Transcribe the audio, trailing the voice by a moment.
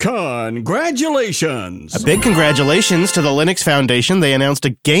Congratulations! A big congratulations to the Linux Foundation. They announced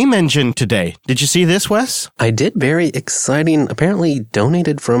a game engine today. Did you see this, Wes? I did. Very exciting. Apparently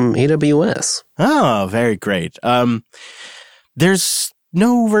donated from AWS. Oh, very great. There's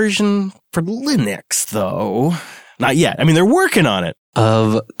no version for Linux, though. Not yet. I mean, they're working on it.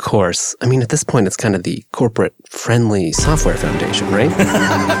 Of course. I mean, at this point, it's kind of the corporate-friendly software foundation, right?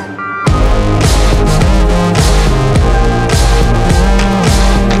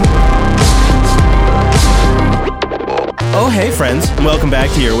 Oh, hey, friends, and welcome back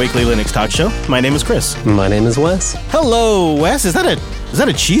to your weekly Linux talk show. My name is Chris. My name is Wes. Hello, Wes. Is that a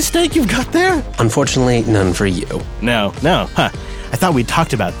cheesesteak you've got there? Unfortunately, none for you. No. Huh. I thought we'd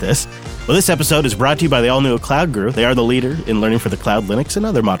talked about this. Well, this episode is brought to you by the all-new Cloud Guru. They are the leader in learning for the cloud, Linux, and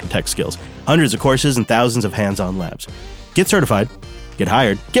other modern tech skills. Hundreds of courses and thousands of hands-on labs. Get certified, get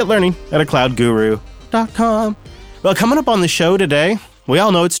hired, get learning at cloudguru.com. Well, coming up on the show today, we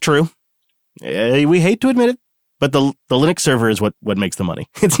all know it's true. We hate to admit it, but the Linux server is what makes the money.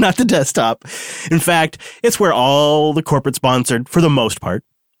 It's not the desktop. In fact, it's where all the corporate-sponsored, for the most part,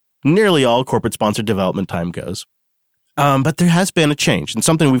 nearly all corporate-sponsored development time goes. But there has been a change, and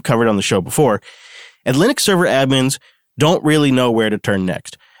something we've covered on the show before. And Linux server admins don't really know where to turn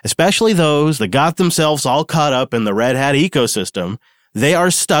next, especially those that got themselves all caught up in the Red Hat ecosystem. They are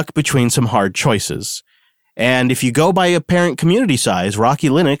stuck between some hard choices. And if you go by apparent community size, Rocky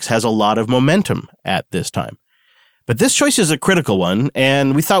Linux has a lot of momentum at this time. But this choice is a critical one,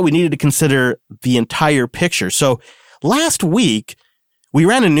 and we thought we needed to consider the entire picture. So last week, we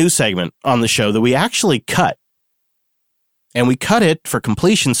ran a news segment on the show that we actually cut. And we cut it for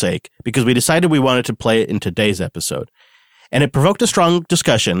completion's sake because we decided we wanted to play it in today's episode. And it provoked a strong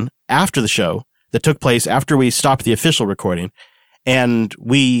discussion after the show that took place after we stopped the official recording. And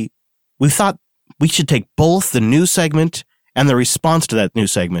we thought we should take both the news segment and the response to that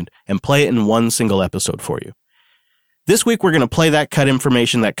news segment and play it in one single episode for you. This week, we're going to play that cut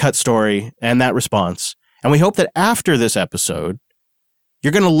information, that cut story, and that response. And we hope that after this episode,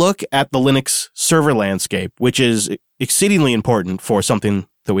 you're going to look at the Linux server landscape, which is exceedingly important for something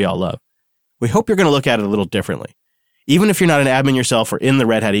that we all love. We hope you're going to look at it a little differently. Even if you're not an admin yourself or in the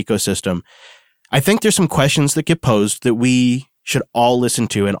Red Hat ecosystem, I think there's some questions that get posed that we should all listen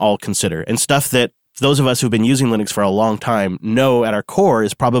to and all consider, and stuff that those of us who've been using Linux for a long time know at our core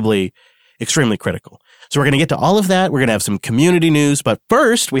is probably extremely critical. So we're going to get to all of that. We're going to have some community news. But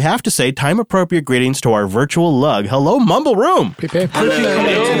first, we have to say time-appropriate greetings to our virtual lug. Hello, Mumble Room.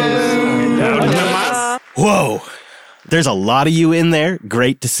 Whoa. There's a lot of you in there.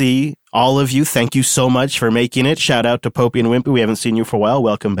 Great to see all of you. Thank you so much for making it. Shout out to Popey and Wimpy. We haven't seen you for a while.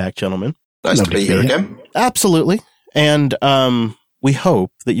 Welcome back, gentlemen. Nice to be here again. Absolutely. And we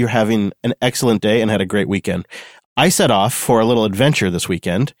hope that you're having an excellent day and had a great weekend. I set off for a little adventure this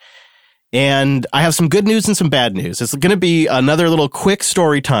weekend. And I have some good news and some bad news. It's going to be another little quick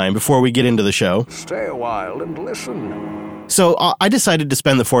story time before we get into the show. Stay a while and listen. So I decided to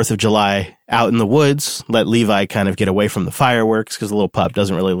spend the 4th of July out in the woods, let Levi kind of get away from the fireworks because the little pup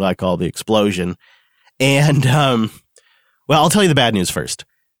doesn't really like all the explosion. And, well, I'll tell you the bad news first.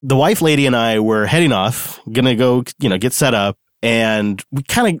 The wife lady and I were heading off, going to go, get set up. And we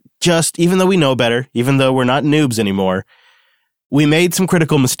kind of just, even though we know better, even though we're not noobs anymore, we made some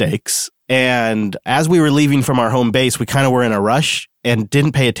critical mistakes. And as we were leaving from our home base, we kind of were in a rush and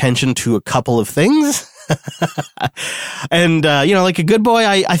didn't pay attention to a couple of things. And, like a good boy,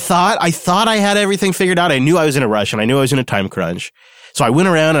 I thought I had everything figured out. I knew I was in a rush and I knew I was in a time crunch. So I went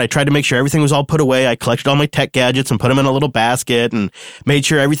around and I tried to make sure everything was all put away. I collected all my tech gadgets and put them in a little basket and made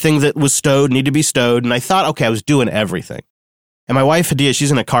sure everything that was stowed needed to be stowed. And I thought, okay, I was doing everything. And my wife, Hadia,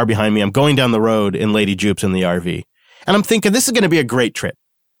 she's in a car behind me. I'm going down the road in Lady Jupes in the RV. And I'm thinking this is going to be a great trip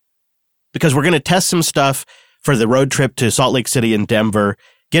because we're going to test some stuff for the road trip to Salt Lake City and Denver,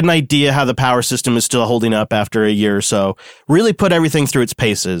 get an idea how the power system is still holding up after a year or so, really put everything through its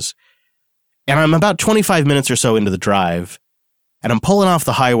paces. And I'm about 25 minutes or so into the drive, and I'm pulling off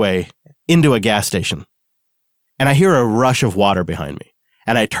the highway into a gas station. And I hear a rush of water behind me.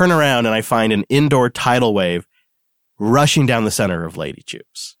 And I turn around and I find an indoor tidal wave rushing down the center of Lady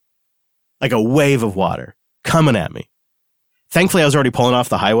Jupes. Like a wave of water coming at me. Thankfully, I was already pulling off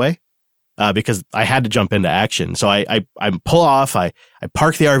the highway because I had to jump into action. So I pull off, I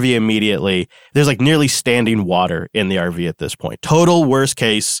park the RV immediately. There's like nearly standing water in the RV at this point. Total worst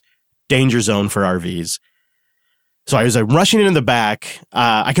case, danger zone for RVs. So I was rushing into the back.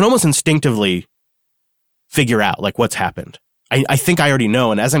 I can almost instinctively figure out like what's happened. I think I already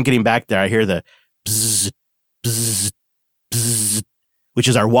know. And as I'm getting back there, I hear the bzzz, bzzz, bzzz, which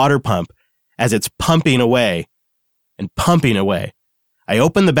is our water pump as it's pumping away and pumping away. I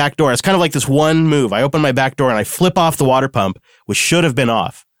open the back door. It's kind of like this one move. I open my back door and I flip off the water pump, which should have been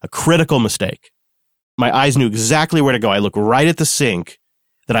off. A critical mistake. My eyes knew exactly where to go. I look right at the sink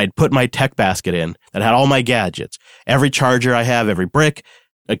that I'd put my tech basket in that had all my gadgets. Every charger I have, every brick,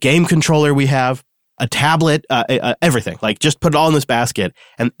 a game controller we have, a tablet, everything. Like, just put it all in this basket,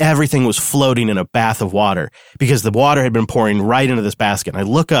 and everything was floating in a bath of water because the water had been pouring right into this basket. And I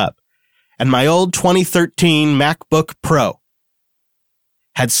look up, and my old 2013 MacBook Pro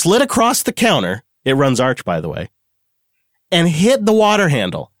had slid across the counter. It runs Arch, by the way, and hit the water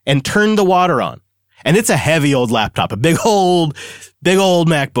handle and turned the water on. And it's a heavy old laptop, a big old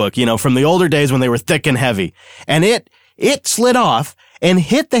MacBook, you know, from the older days when they were thick and heavy. And it slid off and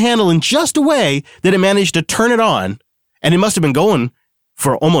hit the handle in just a way that it managed to turn it on. And it must have been going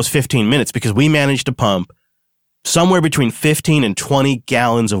for almost 15 minutes because we managed to pump somewhere between 15 and 20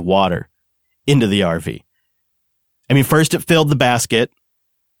 gallons of water into the RV. I mean, first it filled the basket,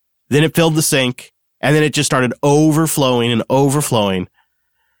 then it filled the sink, and then it just started overflowing and overflowing.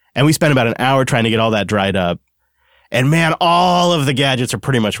 And we spent about an hour trying to get all that dried up. And man, all of the gadgets are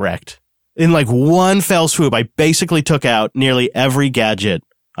pretty much wrecked. In like one fell swoop, I basically took out nearly every gadget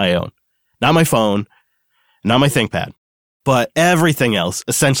I own. Not my phone, not my ThinkPad, but everything else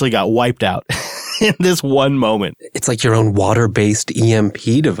essentially got wiped out in this one moment. It's like your own water-based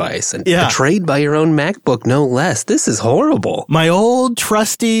EMP device and betrayed by your own MacBook, no less. This is horrible. My old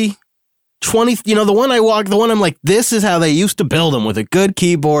trusty 20, you know, the one I'm like, this is how they used to build them, with a good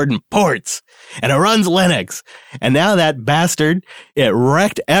keyboard and ports, and it runs Linux. And now that bastard, it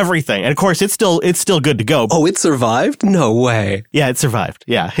wrecked everything. And of course, it's still good to go. Oh, it survived? No way. Yeah, it survived.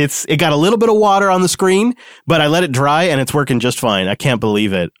 Yeah, it got a little bit of water on the screen, but I let it dry and it's working just fine. I can't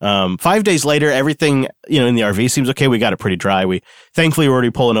believe it. 5 days later, everything, you know, in the RV seems okay. We got it pretty dry. Thankfully, we're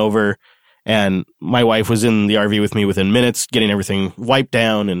already pulling over. And my wife was in the RV with me within minutes, getting everything wiped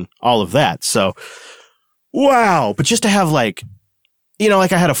down and all of that. So, wow. But just to have like, you know,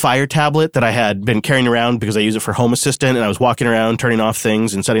 like I had a Fire tablet that I had been carrying around because I use it for Home Assistant, and I was walking around turning off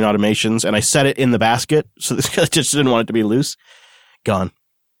things and setting automations, and I set it in the basket. So I just didn't want it to be loose. Gone.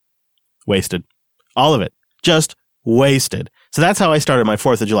 Wasted. All of it. Just wasted. So that's how I started my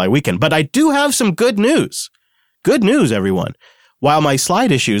 4th of July weekend. But I do have some good news. Good news, everyone. While my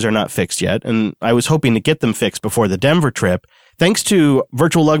slide issues are not fixed yet, and I was hoping to get them fixed before the Denver trip, thanks to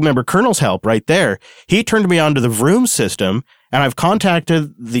Virtual Lug member Colonel's help right there, he turned me on to the Vroom system, and I've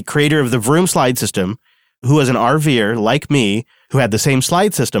contacted the creator of the Vroom slide system, who is an RVer like me, who had the same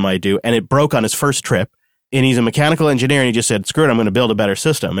slide system I do, and it broke on his first trip, and he's a mechanical engineer, and he just said, screw it, I'm going to build a better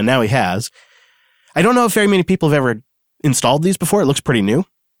system, and now he has. I don't know if very many people have ever installed these before. It looks pretty new.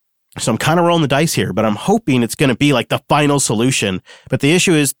 So I'm kind of rolling the dice here, but I'm hoping it's going to be like the final solution. But the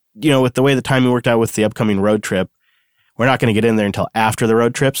issue is, you know, with the way the timing worked out with the upcoming road trip, we're not going to get in there until after the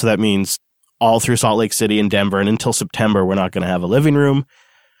road trip. So that means all through Salt Lake City and Denver, and until September, we're not going to have a living room.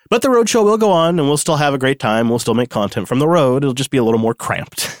 But the road show will go on, and we'll still have a great time. We'll still make content from the road. It'll just be a little more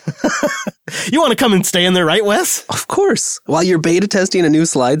cramped. You want to come and stay in there, right, Wes? Of course. While you're beta testing a new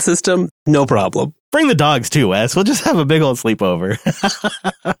slide system, no problem. Bring the dogs too, Wes. We'll just have a big old sleepover.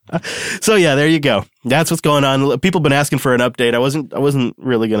 So yeah, there you go. That's what's going on. People have been asking for an update. I wasn't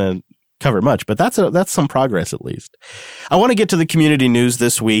really going to cover much, but that's some progress at least. I want to get to the community news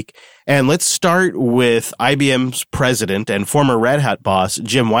this week, and let's start with IBM's president and former Red Hat boss,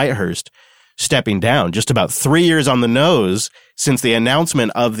 Jim Whitehurst, stepping down just about 3 years on the nose since the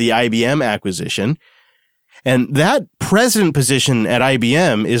announcement of the IBM acquisition. And that president position at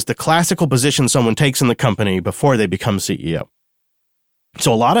IBM is the classical position someone takes in the company before they become CEO.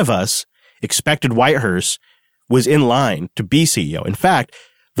 So a lot of us expected Whitehurst was in line to be CEO. In fact,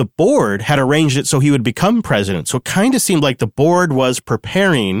 the board had arranged it so he would become president. So it kind of seemed like the board was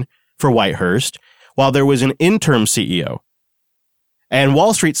preparing for Whitehurst while there was an interim CEO. And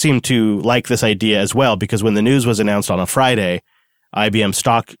Wall Street seemed to like this idea as well, because when the news was announced on a Friday, IBM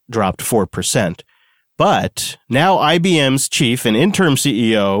stock dropped 4%. But now IBM's chief and interim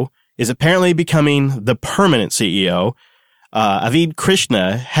CEO is apparently becoming the permanent CEO. Avid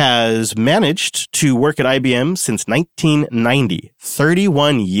Krishna has managed to work at IBM since 1990,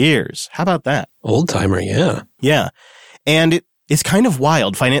 31 years. How about that? Old timer, yeah. Yeah. And it's kind of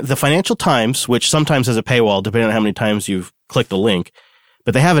wild. The Financial Times, which sometimes has a paywall, depending on how many times you've clicked the link,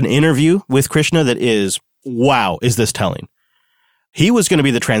 but they have an interview with Krishna that is, wow, is this telling? He was going to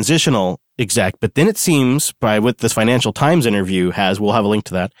be the transitional exec, but then it seems, by what this Financial Times interview has, we'll have a link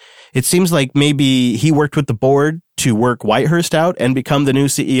to that, it seems like maybe he worked with the board to work Whitehurst out and become the new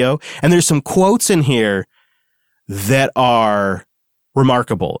CEO. And there's some quotes in here that are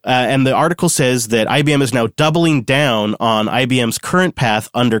remarkable. And the article says that IBM is now doubling down on IBM's current path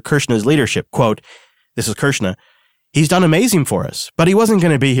under Krishna's leadership. Quote, this is Krishna, "He's done amazing for us, but he wasn't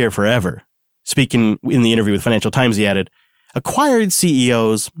going to be here forever." Speaking in the interview with Financial Times, he added, "Acquired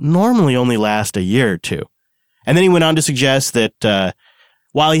CEOs normally only last a year or two." And then he went on to suggest that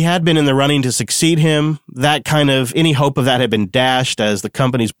while he had been in the running to succeed him, any hope of that had been dashed as the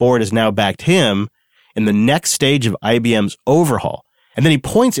company's board has now backed him in the next stage of IBM's overhaul. And then he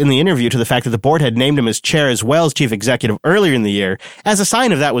points in the interview to the fact that the board had named him as chair as well as chief executive earlier in the year as a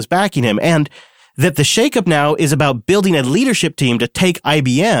sign of that was backing him, and that the shakeup now is about building a leadership team to take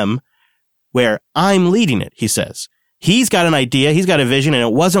IBM where I'm leading it, he says. He's got an idea, he's got a vision, and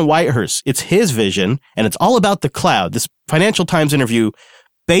it wasn't Whitehurst. It's his vision, and it's all about the cloud. This Financial Times interview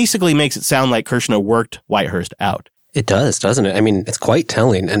basically makes it sound like Krishna worked Whitehurst out. It does, doesn't it? I mean, it's quite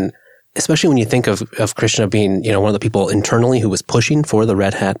telling. And especially when you think of Krishna being, one of the people internally who was pushing for the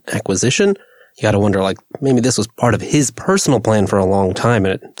Red Hat acquisition, you got to wonder, maybe this was part of his personal plan for a long time,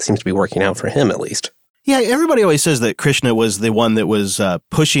 and it seems to be working out for him at least. Yeah, everybody always says that Krishna was the one that was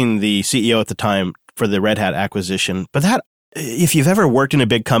pushing the CEO at the time for the Red Hat acquisition. But that, if you've ever worked in a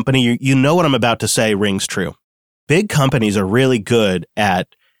big company, you know what I'm about to say rings true. Big companies are really good at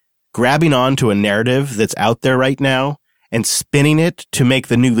grabbing onto a narrative that's out there right now and spinning it to make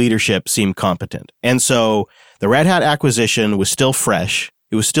the new leadership seem competent. And so the Red Hat acquisition was still fresh.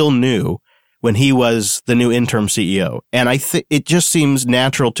 It was still new when he was the new interim CEO. And I think it just seems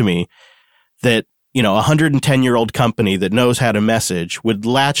natural to me that, a 110-year-old company that knows how to message would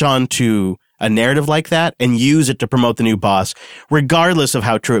latch on to a narrative like that and use it to promote the new boss, regardless of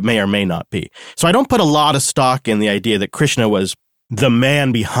how true it may or may not be. So I don't put a lot of stock in the idea that Krishna was the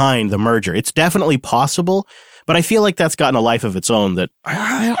man behind the merger. It's definitely possible, but I feel like that's gotten a life of its own that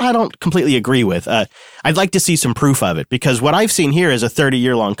I don't completely agree with. I'd like to see some proof of it, because what I've seen here is a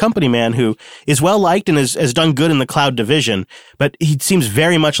 30-year-long company man who is well-liked and has done good in the cloud division, but he seems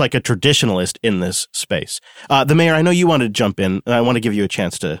very much like a traditionalist in this space. The mayor, I know you wanted to jump in, and I want to give you a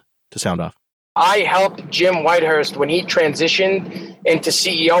chance to sound off. I helped Jim Whitehurst when he transitioned into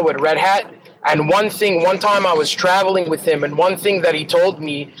CEO at Red Hat. And one time I was traveling with him, and one thing that he told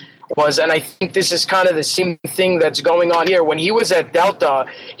me was, and I think this is kind of the same thing that's going on here, when he was at Delta,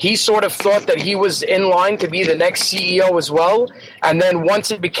 he sort of thought that he was in line to be the next CEO as well. And then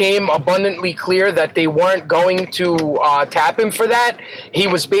once it became abundantly clear that they weren't going to tap him for that, he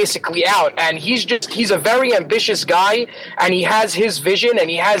was basically out. And he's a very ambitious guy, and he has his vision and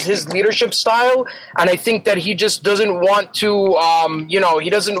he has his leadership style. And I think that he just doesn't want to, he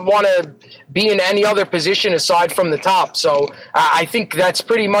doesn't want to be in any other position aside from the top. So I think that's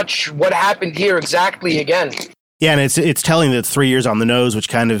pretty much what happened here exactly again. Yeah, and it's telling that it's 3 years on the nose, which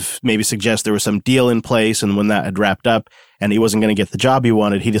kind of maybe suggests there was some deal in place, and when that had wrapped up and he wasn't going to get the job he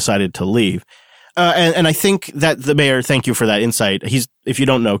wanted, he decided to leave. And I think that the mayor, thank you for that insight. If you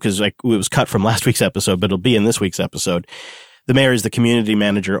don't know, because it was cut from last week's episode, but it'll be in this week's episode, the mayor is the community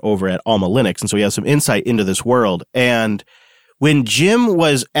manager over at Alma Linux, and so he has some insight into this world. And when Jim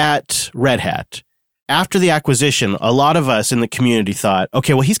was at Red Hat, after the acquisition, a lot of us in the community thought,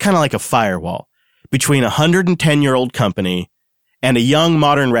 okay, well, he's kind of like a firewall between a 110-year-old company and a young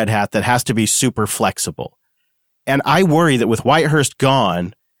modern Red Hat that has to be super flexible. And I worry that with Whitehurst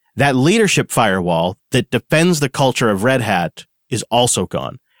gone, that leadership firewall that defends the culture of Red Hat is also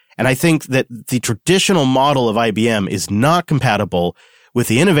gone. And I think that the traditional model of IBM is not compatible with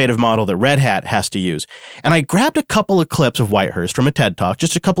the innovative model that Red Hat has to use. And I grabbed a couple of clips of Whitehurst from a TED Talk,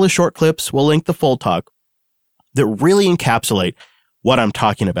 just a couple of short clips, we'll link the full talk, that really encapsulate what I'm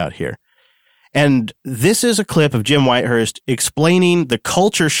talking about here. And this is a clip of Jim Whitehurst explaining the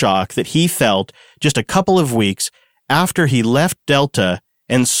culture shock that he felt just a couple of weeks after he left Delta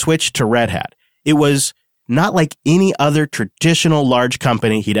and switched to Red Hat. It was not like any other traditional large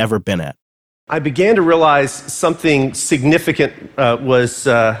company he'd ever been at. I began to realize something significant was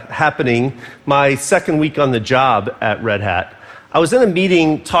happening my second week on the job at Red Hat. I was in a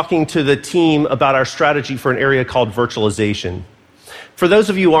meeting talking to the team about our strategy for an area called virtualization. For those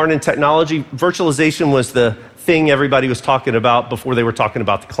of you who aren't in technology, virtualization was the thing everybody was talking about before they were talking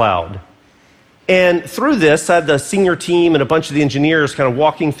about the cloud. And through this, I had the senior team and a bunch of the engineers kind of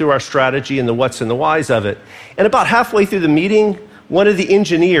walking through our strategy and the what's and the whys of it. And about halfway through the meeting, one of the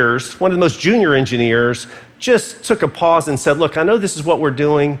engineers, one of the most junior engineers, just took a pause and said, look, I know this is what we're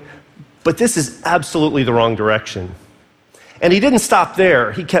doing, but this is absolutely the wrong direction. And he didn't stop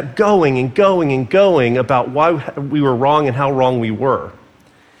there. He kept going and going and going about why we were wrong and how wrong we were.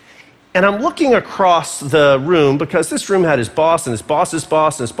 And I'm looking across the room, because this room had his boss and his boss's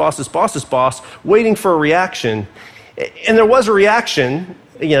boss and his boss's boss's boss waiting for a reaction. And there was a reaction,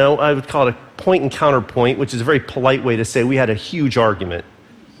 I would call it a point and counterpoint, which is a very polite way to say we had a huge argument.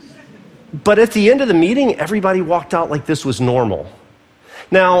 But at the end of the meeting, everybody walked out like this was normal.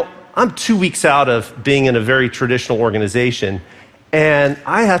 Now, I'm 2 weeks out of being in a very traditional organization, and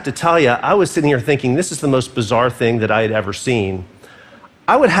I have to tell you, I was sitting here thinking this is the most bizarre thing that I had ever seen.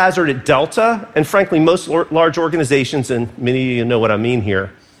 I would hazard at Delta, and frankly, most large organizations, and many of you know what I mean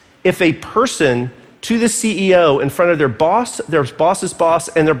here, if a person to the CEO in front of their boss, their boss's boss,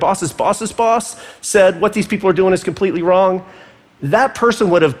 and their boss's boss's boss said what these people are doing is completely wrong, that person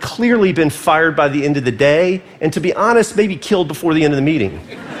would have clearly been fired by the end of the day, and to be honest, maybe killed before the end of the meeting.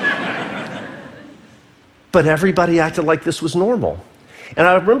 But everybody acted like this was normal. And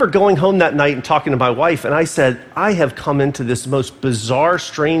I remember going home that night and talking to my wife, and I said, I have come into this most bizarre,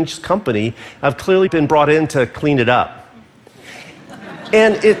 strange company. I've clearly been brought in to clean it up.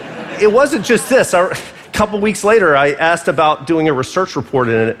 And it wasn't just this. A couple weeks later, I asked about doing a research report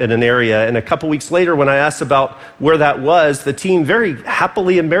in an area, and a couple weeks later, when I asked about where that was, the team very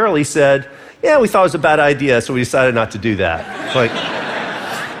happily and merrily said, yeah, we thought it was a bad idea, so we decided not to do that.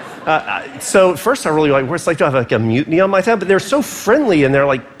 So at first I really where's do I have like a mutiny on my time? But they're so friendly and they're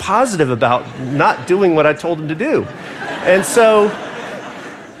like positive about not doing what I told them to do. And so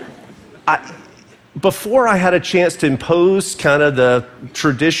before I had a chance to impose kind of the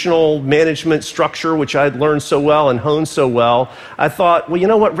traditional management structure, which I'd learned so well and honed so well, I thought, well, you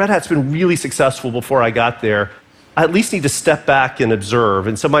know what? Red Hat's been really successful before I got there. I at least need to step back and observe.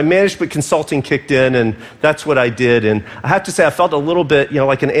 And so my management consulting kicked in, and that's what I did. And I have to say, I felt a little bit,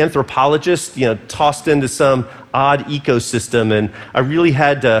 like an anthropologist, tossed into some odd ecosystem. And I really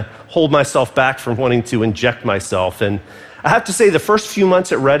had to hold myself back from wanting to inject myself. And I have to say, the first few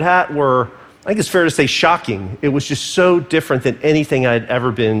months at Red Hat were, I think it's fair to say, shocking. It was just so different than anything I'd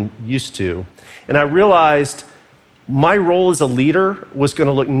ever been used to. And I realized my role as a leader was going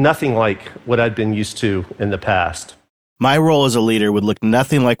to look nothing like what I'd been used to in the past. My role as a leader would look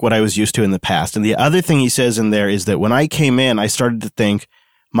nothing like what I was used to in the past. And the other thing he says in there is that when I came in, I started to think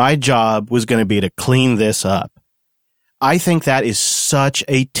my job was going to be to clean this up. I think that is such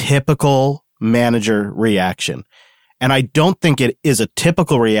a typical manager reaction. And I don't think it is a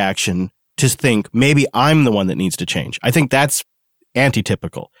typical reaction to think maybe I'm the one that needs to change. I think that's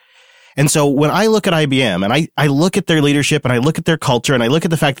anti-typical. And so when I look at IBM and I look at their leadership and I look at their culture and I look at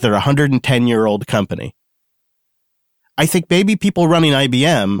the fact that they're a 110-year-old company, I think maybe people running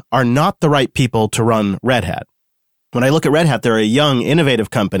IBM are not the right people to run Red Hat. When I look at Red Hat, they're a young, innovative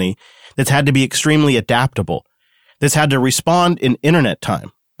company that's had to be extremely adaptable, that's had to respond in internet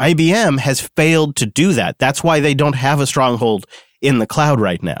time. IBM has failed to do that. That's why they don't have a stronghold in the cloud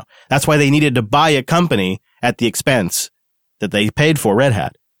right now. That's why they needed to buy a company at the expense that they paid for Red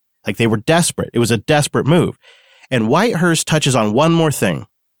Hat. Like they were desperate. It was a desperate move. And Whitehurst touches on one more thing.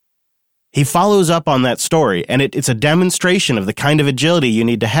 He follows up on that story, and it's a demonstration of the kind of agility you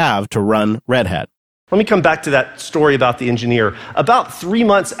need to have to run Red Hat. Let me come back to that story about the engineer. About 3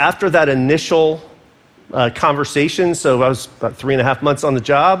 months after that initial conversation, so I was about 3.5 months on the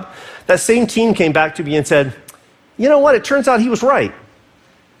job, that same team came back to me and said, you know what, it turns out he was right.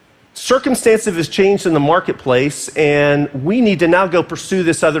 Circumstances have changed in the marketplace, and we need to now go pursue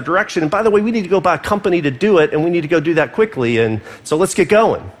this other direction. And by the way, we need to go buy a company to do it, and we need to go do that quickly, and so let's get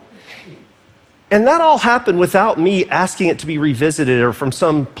going. And that all happened without me asking it to be revisited or from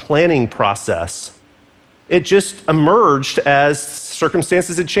some planning process. It just emerged as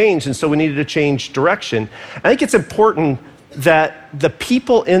circumstances had changed, and so we needed to change direction. I think it's important that the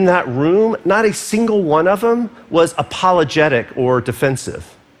people in that room, not a single one of them was apologetic or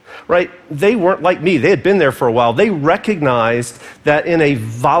defensive. Right? They weren't like me. They had been there for a while. They recognized that in a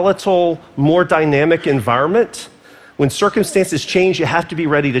volatile, more dynamic environment, when circumstances change, you have to be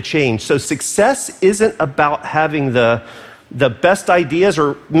ready to change. So success isn't about having the best ideas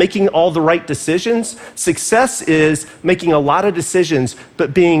or making all the right decisions. Success is making a lot of decisions,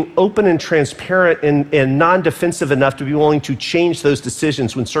 but being open and transparent and non-defensive enough to be willing to change those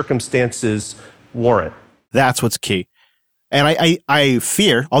decisions when circumstances warrant. That's what's key. And I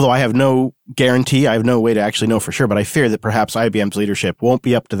fear, although I have no guarantee, I have no way to actually know for sure, but I fear that perhaps IBM's leadership won't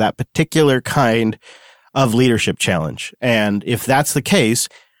be up to that particular kind of leadership challenge. And if that's the case,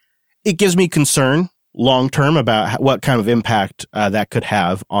 it gives me concern long-term about what kind of impact that could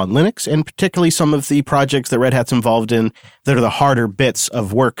have on Linux, and particularly some of the projects that Red Hat's involved in that are the harder bits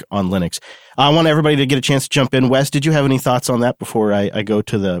of work on Linux. I want everybody to get a chance to jump in. Wes, did you have any thoughts on that before I go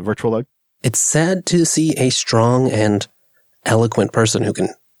to the virtual log? It's sad to see a strong and eloquent person who can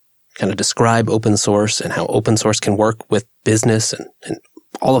kind of describe open source and how open source can work with business and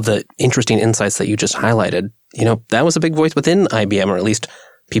all of the interesting insights that you just highlighted, that was a big voice within IBM, or at least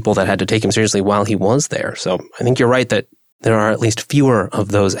people that had to take him seriously while he was there. So I think you're right that there are at least fewer of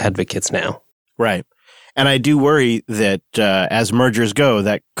those advocates now. Right. And I do worry that as mergers go,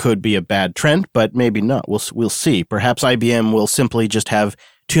 that could be a bad trend, but maybe not. We'll see. Perhaps IBM will simply just have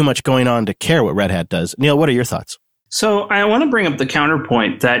too much going on to care what Red Hat does. Neil, what are your thoughts? So I want to bring up the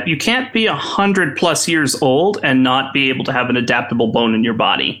counterpoint that you can't be 100+ years old and not be able to have an adaptable bone in your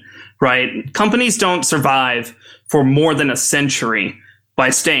body, right? Companies don't survive for more than a century by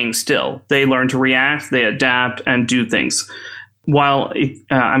staying still. They learn to react, they adapt, and do things. While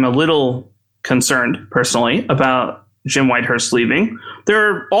I'm a little concerned personally about Jim Whitehurst leaving, there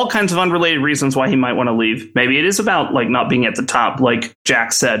are all kinds of unrelated reasons why he might want to leave. Maybe it is about not being at the top, like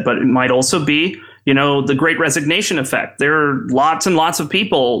Jack said, but it might also be, the great resignation effect. There are lots and lots of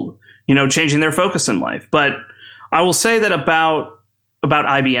people, changing their focus in life. But I will say that about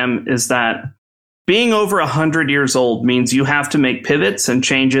IBM is that being over 100 years old means you have to make pivots and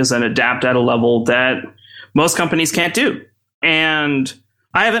changes and adapt at a level that most companies can't do. And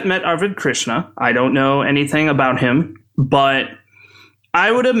I haven't met Arvind Krishna. I don't know anything about him, but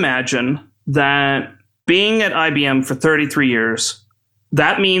I would imagine that being at IBM for 33 years,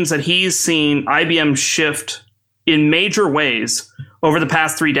 that means that he's seen IBM shift in major ways over the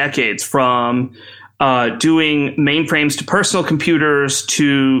past 3 decades, from doing mainframes to personal computers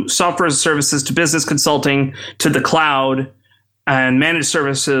to software as a services to business consulting to the cloud and managed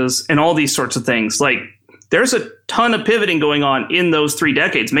services and all these sorts of things. There's a ton of pivoting going on in those 3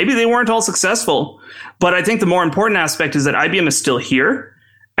 decades. Maybe they weren't all successful, but I think the more important aspect is that IBM is still here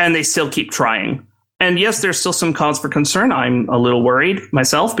and they still keep trying. And yes, there's still some cause for concern. I'm a little worried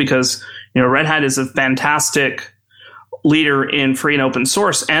myself because, Red Hat is a fantastic leader in free and open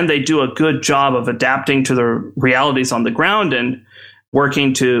source, and they do a good job of adapting to the realities on the ground and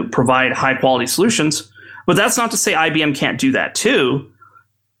working to provide high quality solutions. But that's not to say IBM can't do that too.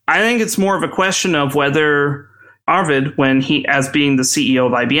 I think it's more of a question of whether Arvind, when he, as being the CEO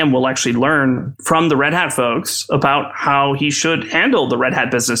of IBM, will actually learn from the Red Hat folks about how he should handle the Red Hat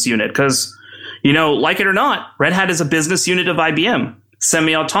business unit. Because, like it or not, Red Hat is a business unit of IBM,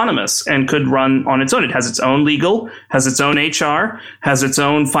 semi-autonomous, and could run on its own. It has its own legal, has its own HR, has its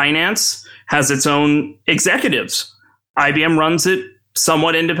own finance, has its own executives. IBM runs it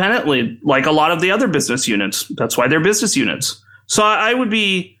somewhat independently, like a lot of the other business units. That's why they're business units. So I would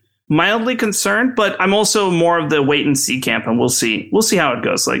be mildly concerned, but I'm also more of the wait and see camp, and we'll see. We'll see how it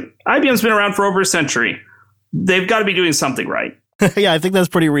goes. IBM's been around for over a century. They've got to be doing something right. Yeah, I think that's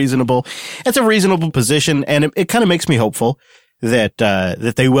pretty reasonable. It's a reasonable position, and it kind of makes me hopeful that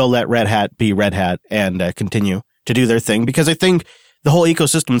they will let Red Hat be Red Hat and continue to do their thing, because I think the whole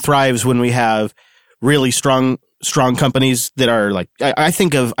ecosystem thrives when we have really strong companies that are I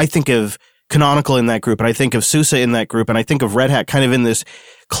think of Canonical in that group, and I think of SUSE in that group, and I think of Red Hat kind of in this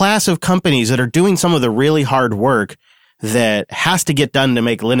class of companies that are doing some of the really hard work that has to get done to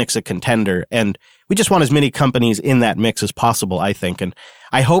make Linux a contender. And we just want as many companies in that mix as possible, I think. And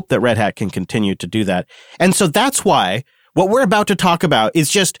I hope that Red Hat can continue to do that. And so that's why what we're about to talk about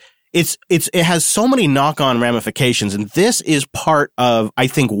is just, it has so many knock-on ramifications. And this is part of, I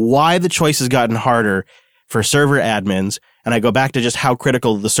think, why the choice has gotten harder for server admins. And I go back to just how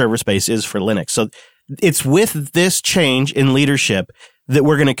critical the server space is for Linux. So it's with this change in leadership that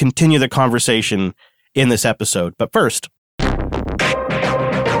we're going to continue the conversation in this episode. But first,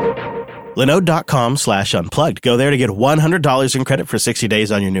 Linode.com/unplugged. Go there to get $100 in credit for 60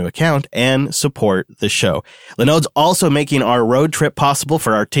 days on your new account and support the show. Linode's also making our road trip possible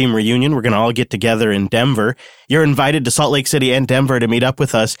for our team reunion. We're going to all get together in Denver. You're invited to Salt Lake City and Denver to meet up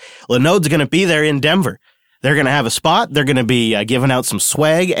with us. Linode's going to be there in Denver. They're going to have a spot. They're going to be giving out some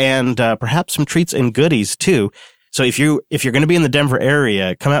swag and perhaps some treats and goodies too. So if you're going to be in the Denver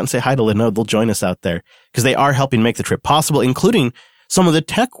area, come out and say hi to Linode. They'll join us out there because they are helping make the trip possible, including some of the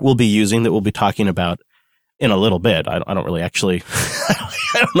tech we'll be using that we'll be talking about in a little bit. I don't really actually, I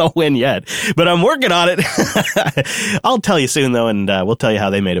don't know when yet, but I'm working on it. I'll tell you soon though, and we'll tell you how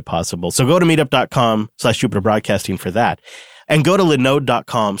they made it possible. So go to meetup.com/Jupiter Broadcasting for that, and go to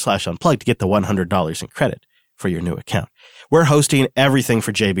linode.com/unplugged to get the $100 in credit for your new account. We're hosting everything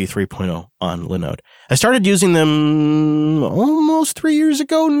for JB 3.0 on Linode. I started using them almost 3 years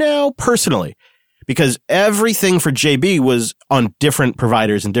ago now, personally, because everything for JB was on different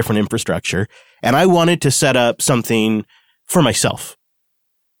providers and different infrastructure. And I wanted to set up something for myself,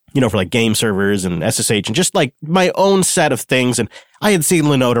 for like game servers and SSH and just like my own set of things. And I had seen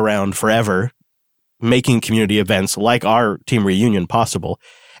Linode around forever, making community events like our team reunion possible.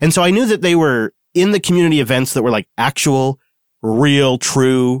 And so I knew that they were in the community events that were like actual real,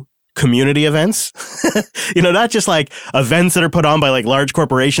 true community events. Not just like events that are put on by like large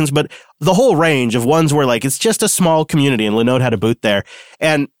corporations, but the whole range of ones where like it's just a small community, and Linode had a booth there.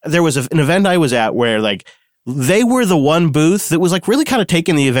 And there was an event I was at where like they were the one booth that was like really kind of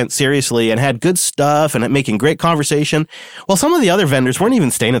taking the event seriously and had good stuff and making great conversation. Well, some of the other vendors weren't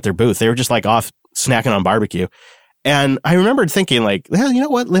even staying at their booth. They were just like off snacking on barbecue. And I remembered thinking like, well, you know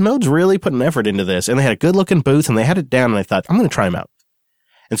what? Linode's really putting effort into this. And they had a good looking booth and they had it down. And I thought, I'm going to try them out.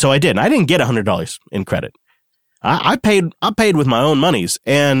 And so I did. And I didn't get $100 in credit. I paid with my own monies,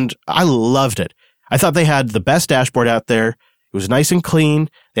 and I loved it. I thought they had the best dashboard out there. It was nice and clean.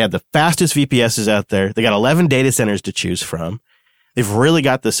 They had the fastest VPSs out there. They got 11 data centers to choose from. They've really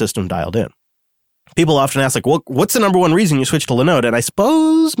got the system dialed in. People often ask, like, well, what's the number one reason you switched to Linode? And I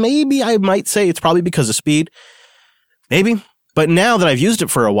suppose maybe I might say it's probably because of speed. Maybe. But now that I've used it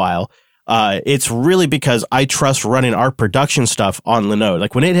for a while, it's really because I trust running our production stuff on Linode.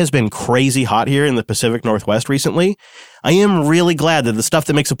 Like when it has been crazy hot here in the Pacific Northwest recently, I am really glad that the stuff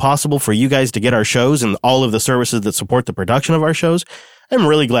that makes it possible for you guys to get our shows and all of the services that support the production of our shows, I'm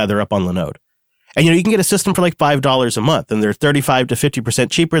really glad they're up on Linode. And you can get a system for like $5 a month, and they're 35 to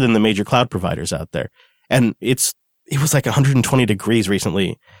 50% cheaper than the major cloud providers out there. And it was like 120 degrees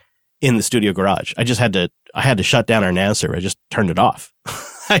recently in the studio garage. I had to shut down our NAS server. I just turned it off.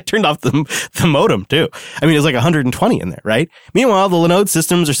 I turned off the modem too. I mean, it was like 120 in there, right? Meanwhile, the Linode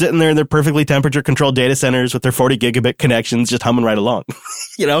systems are sitting there in their perfectly temperature controlled data centers with their 40 gigabit connections, just humming right along.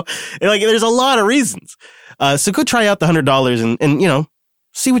 And like there's a lot of reasons. So go try out the $100 and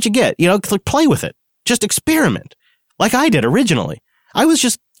see what you get. Play with it. Just experiment. Like I did originally. I was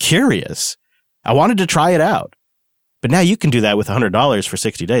just curious. I wanted to try it out. But now you can do that with $100 for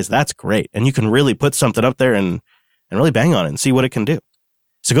 60 days. That's great. And you can really put something up there and really bang on it and see what it can do.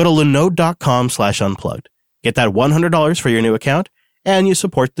 So go to linode.com/unplugged. Get that $100 for your new account, and you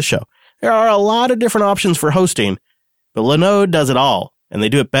support the show. There are a lot of different options for hosting, but Linode does it all, and they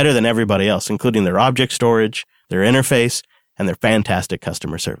do it better than everybody else, including their object storage, their interface, and their fantastic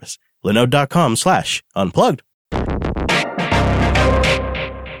customer service. linode.com/unplugged.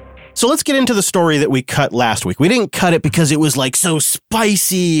 So let's get into the story that we cut last week. We didn't cut it because it was like so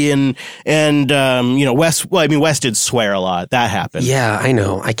spicy and Wes did swear a lot. That happened. Yeah, I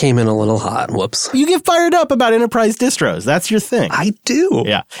know. I came in a little hot. Whoops. You get fired up about enterprise distros. That's your thing. I do.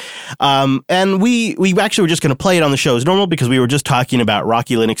 Yeah. And we actually were just going to play it on the show as normal because we were just talking about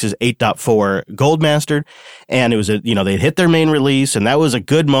Rocky Linux's 8.4 Goldmastered, and it was they hit their main release, and that was a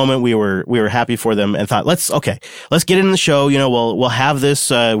good moment. We were happy for them and thought, let's get in the show. We'll have this,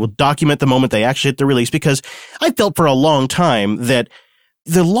 we'll document the moment they actually hit the release, because I felt for a long time that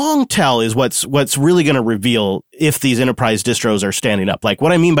the long tail is what's really going to reveal if these enterprise distros are standing up. Like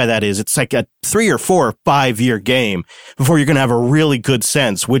what I mean by that is it's like a 3 or 4 or 5 year game before you're going to have a really good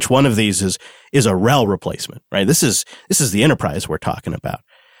sense which one of these is a RHEL replacement, right? This is the enterprise we're talking about.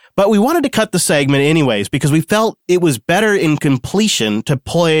 But we wanted to cut the segment anyways because we felt it was better in completion to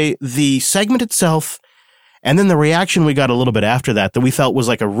play the segment itself and then the reaction we got a little bit after that we felt was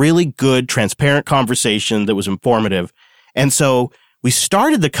like a really good, transparent conversation that was informative. And so we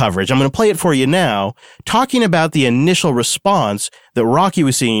started the coverage. I'm going to play it for you now, talking about the initial response that Rocky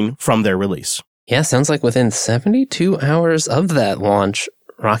was seeing from their release. Yeah, sounds like within 72 hours of that launch,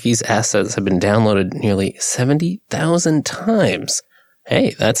 Rocky's assets have been downloaded nearly 70,000 times.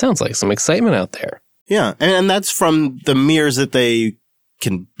 Hey, that sounds like some excitement out there. Yeah, and that's from the mirrors that they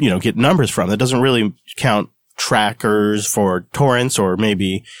can, get numbers from. That doesn't really count trackers for torrents or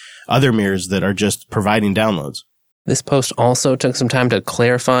maybe other mirrors that are just providing downloads. This post also took some time to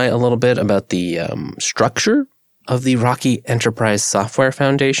clarify a little bit about the structure of the Rocky Enterprise Software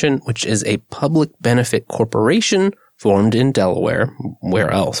Foundation, which is a public benefit corporation formed in Delaware. Where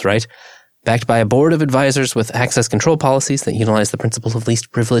else, right? Backed by a board of advisors with access control policies that utilize the principle of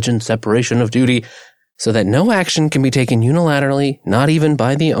least privilege and separation of duty, so that no action can be taken unilaterally, not even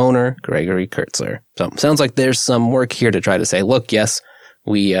by the owner, Gregory Kurtzler. So sounds like there's some work here to try to say, look, yes,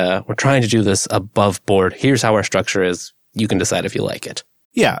 we're trying to do this above board. Here's how our structure is. You can decide if you like it.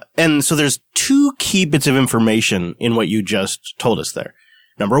 Yeah, and so there's 2 key bits of information in what you just told us there.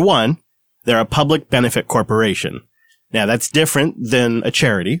 Number 1, they're a public benefit corporation. Now, that's different than a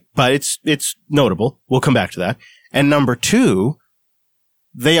charity, but it's notable. We'll come back to that. And number 2,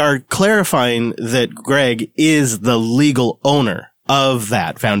 they are clarifying that Greg is the legal owner of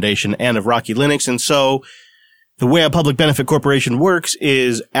that foundation and of Rocky Linux. And so the way a public benefit corporation works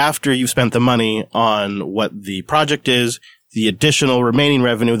is after you've spent the money on what the project is, the additional remaining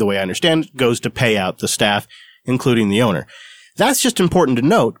revenue, the way I understand it, goes to pay out the staff, including the owner. That's just important to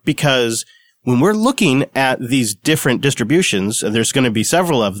note because when we're looking at these different distributions, and there's going to be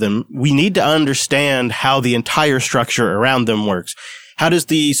several of them, we need to understand how the entire structure around them works. How does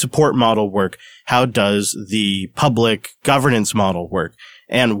the support model work? How does the public governance model work?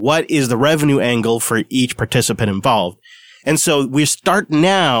 And what is the revenue angle for each participant involved? And so we start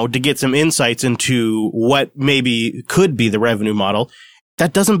now to get some insights into what maybe could be the revenue model.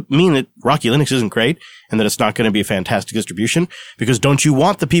 That doesn't mean that Rocky Linux isn't great and that it's not going to be a fantastic distribution, because don't you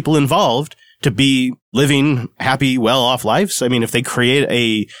want the people involved to be living happy, well-off lives? I mean, if they create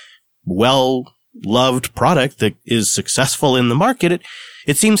a well-loved product that is successful in the market,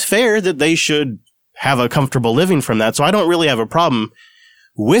 it seems fair that they should have a comfortable living from that. So I don't really have a problem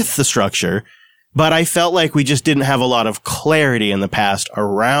with the structure, but I felt like we just didn't have a lot of clarity in the past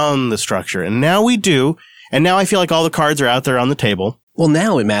around the structure. And now we do. And now I feel like all the cards are out there on the table. Well,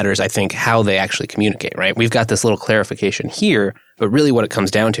 now it matters, I think, how they actually communicate, right? We've got this little clarification here, but really what it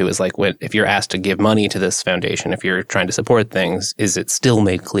comes down to is like, if you're asked to give money to this foundation, if you're trying to support things, is it still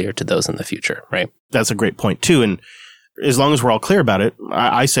made clear to those in the future, right? That's a great point, too. And as long as we're all clear about it,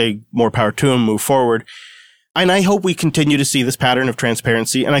 I say more power to them, move forward. And I hope we continue to see this pattern of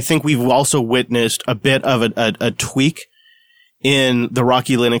transparency. And I think we've also witnessed a bit of a tweak in the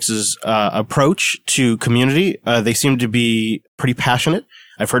Rocky Linux's approach to community. They seem to be pretty passionate.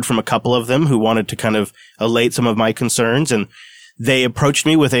 I've heard from a couple of them who wanted to kind of allay some of my concerns, and they approached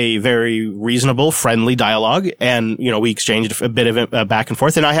me with a very reasonable, friendly dialogue. And, we exchanged a bit of back and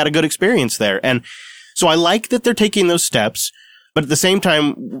forth, and I had a good experience there. And so I like that they're taking those steps. But at the same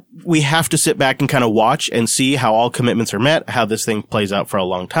time, we have to sit back and kind of watch and see how all commitments are met, how this thing plays out for a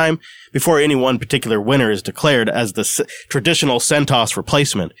long time before any one particular winner is declared as the traditional CentOS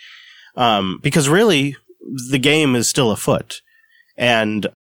replacement. Because really, the game is still afoot. And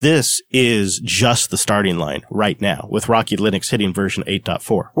this is just the starting line right now with Rocky Linux hitting version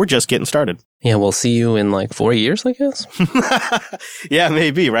 8.4. We're just getting started. Yeah, we'll see you in like 4 years, I guess. Yeah,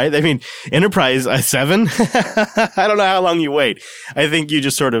 maybe, right? I mean, Enterprise 7? I don't know how long you wait. I think you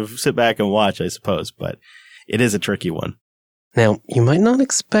just sort of sit back and watch, I suppose, but it is a tricky one. Now, you might not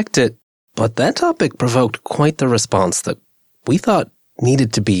expect it, but that topic provoked quite the response that we thought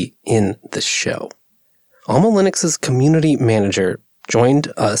needed to be in the show. Alma Linux's community manager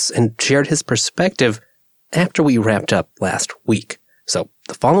joined us and shared his perspective after we wrapped up last week. So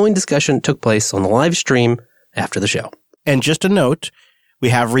the following discussion took place on the live stream after the show. And just a note, we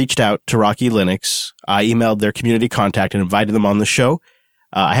have reached out to Rocky Linux. I emailed their community contact and invited them on the show.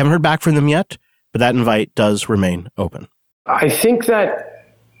 I haven't heard back from them yet, but that invite does remain open. I think that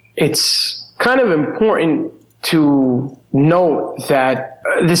it's kind of important to note that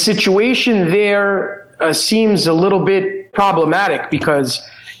the situation there seems a little bit problematic, because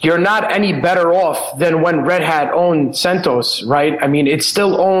you're not any better off than when Red Hat owned CentOS, right? I mean, it's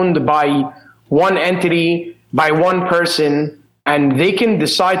still owned by one entity, by one person, and they can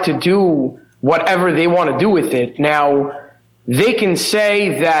decide to do whatever they want to do with it. Now, they can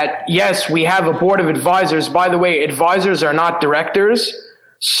say that, yes, we have a board of advisors. By the way, advisors are not directors.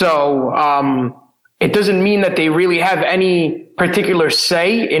 So it doesn't mean that they really have any particular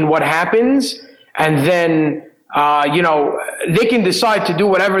say in what happens. And then, they can decide to do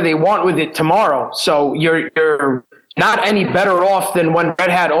whatever they want with it tomorrow. So you're not any better off than when Red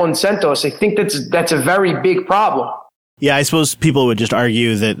Hat owned CentOS. I think that's a very big problem. Yeah, I suppose people would just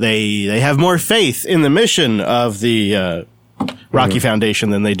argue that they have more faith in the mission of the Rocky Foundation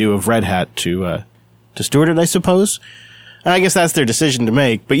than they do of Red Hat to steward it, I suppose. And I guess that's their decision to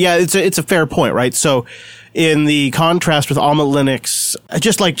make. But yeah, it's a fair point, right? So in the contrast with Alma Linux,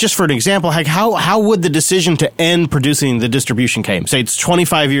 just for an example, how would the decision to end producing the distribution came? Say it's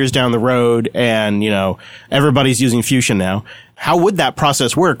 25 years down the road and, everybody's using Fusion now. How would that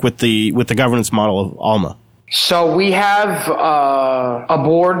process work with the governance model of Alma? So we have a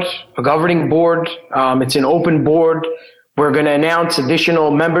board, a governing board. It's an open board. We're going to announce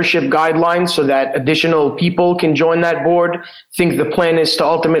additional membership guidelines so that additional people can join that board. I think the plan is to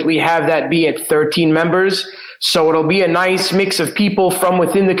ultimately have that be at 13 members. So it'll be a nice mix of people from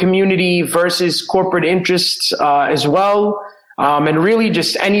within the community versus corporate interests as well. And really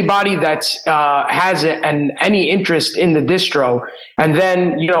just anybody that has any interest in the distro. And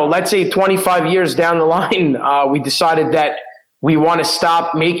then, let's say 25 years down the line, we decided that we want to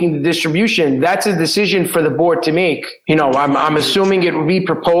stop making the distribution. That's a decision for the board to make. I'm assuming it would be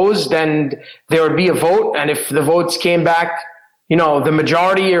proposed and there would be a vote. And if the votes came back, the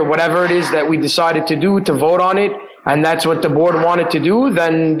majority or whatever it is that we decided to do to vote on it, and that's what the board wanted to do,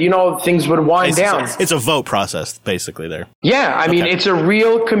 then, things would wind down. It's a vote process, basically, there. Yeah, I mean, it's a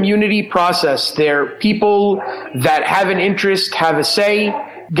real community process. There are people that have an interest, have a say.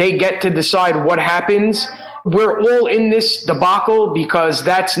 they get to decide what happens. We're all in this debacle because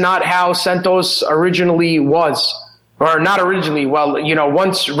that's not how CentOS originally was. Or not originally, well,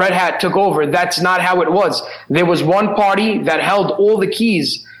 once Red Hat took over, that's not how it was. There was one party that held all the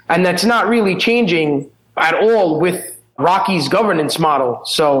keys, and that's not really changing at all with Rocky's governance model.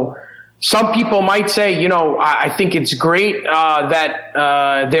 So some people might say, I think it's great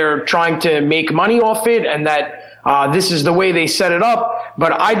that they're trying to make money off it and that this is the way they set it up.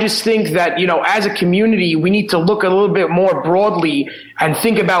 But I just think that, as a community, we need to look a little bit more broadly and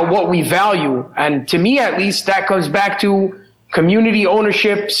think about what we value. And to me, at least, that comes back to community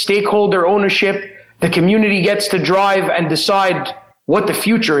ownership, stakeholder ownership. The community gets to drive and decide what the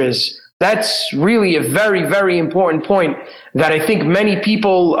future is. That's really a very, very important point that I think many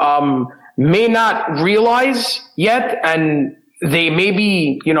people may not realize yet, and they may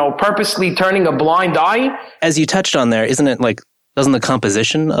be, purposely turning a blind eye. As you touched on there, isn't it doesn't the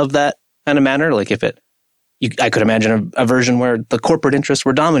composition of that kind of matter? I could imagine a version where the corporate interests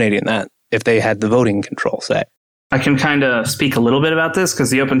were dominating that if they had the voting control, say. I can kind of speak a little bit about this because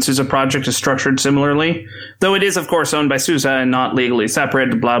the OpenSUSE project is structured similarly. Though it is, of course, owned by SUSE and not legally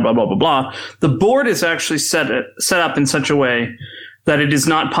separate, blah, blah, blah, blah, blah. The board is actually set up in such a way that it is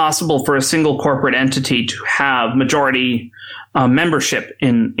not possible for a single corporate entity to have majority membership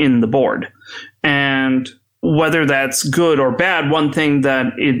in the board. And whether that's good or bad, one thing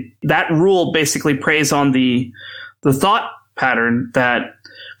that rule basically preys on the thought pattern that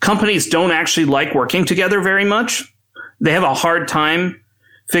companies don't actually like working together very much. They have a hard time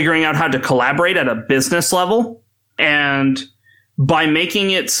figuring out how to collaborate at a business level. And by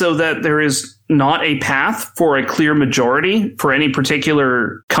making it so that there is not a path for a clear majority for any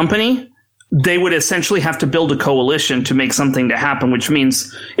particular company, they would essentially have to build a coalition to make something to happen, which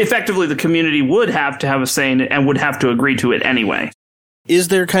means effectively the community would have to have a say in it and would have to agree to it anyway. Is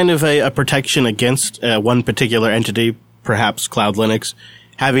there kind of a protection against one particular entity, perhaps Cloud Linux,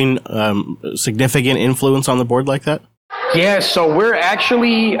 having significant influence on the board like that? Yeah, so we're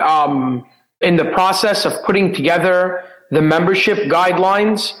actually in the process of putting together the membership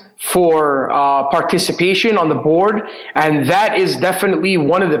guidelines for participation on the board, and that is definitely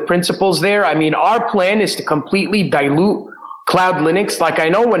one of the principles there. I mean, our plan is to completely dilute Cloud Linux. Like, I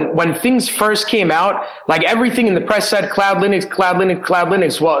know when things first came out, like everything in the press said Cloud Linux, Cloud Linux, Cloud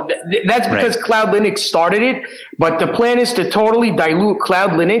Linux. Well, that's because Cloud Linux started it, but the plan is to totally dilute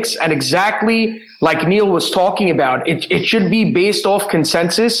Cloud Linux, and exactly like Neil was talking about, it should be based off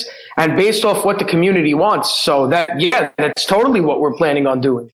consensus and based off what the community wants. So that's totally what we're planning on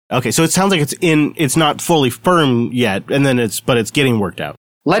doing. Okay, so it sounds like it's not fully firm yet, and then but it's getting worked out.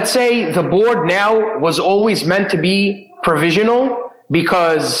 Let's say the board now was always meant to be provisional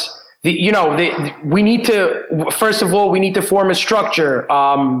because we need to, first of all, we need to form a structure.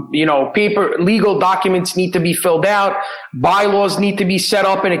 Legal documents need to be filled out. Bylaws need to be set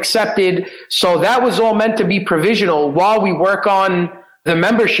up and accepted. So that was all meant to be provisional while we work on the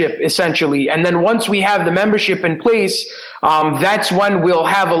membership, essentially. And then once we have the membership in place, that's when we'll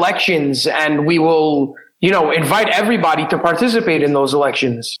have elections and we will, invite everybody to participate in those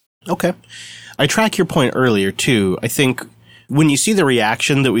elections. Okay. I track your point earlier, too. I think when you see the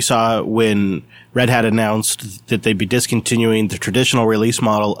reaction that we saw when Red Hat announced that they'd be discontinuing the traditional release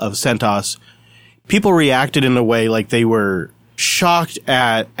model of CentOS, people reacted in a way like they were shocked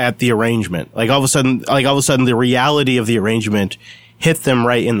at the arrangement. Like all of a sudden, the reality of the arrangement hit them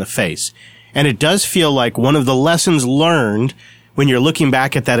right in the face. And it does feel like one of the lessons learned when you're looking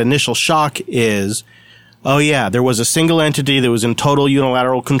back at that initial shock is, oh yeah, there was a single entity that was in total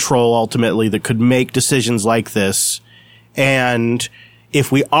unilateral control ultimately that could make decisions like this. And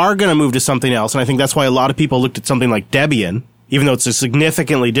if we are going to move to something else, and I think that's why a lot of people looked at something like Debian, even though it's a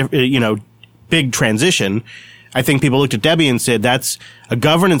significantly big transition, I think people looked at Debian and said that's a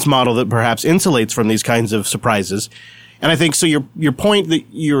governance model that perhaps insulates from these kinds of surprises. And I think so. Your point that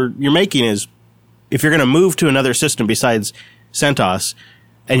you're making is, if you're going to move to another system besides CentOS,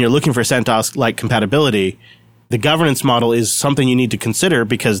 and you're looking for CentOS-like compatibility, the governance model is something you need to consider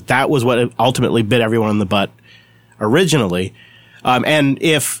because that was what ultimately bit everyone in the butt originally. And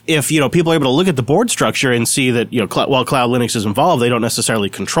if people are able to look at the board structure and see that while Cloud Linux is involved, they don't necessarily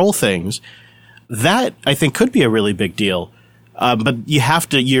control things, that I think could be a really big deal. But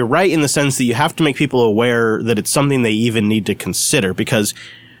you're right in the sense that you have to make people aware that it's something they even need to consider, because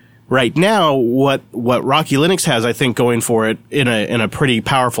right now, what Rocky Linux has, I think, going for it in a pretty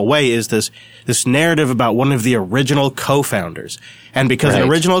powerful way is this narrative about one of the original co-founders. And because an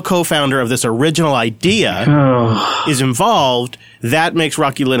original co-founder of this original idea is involved, that makes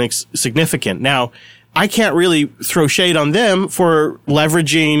Rocky Linux significant. Now, I can't really throw shade on them for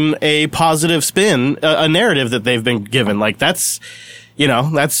leveraging a positive spin, a narrative that they've been given. Like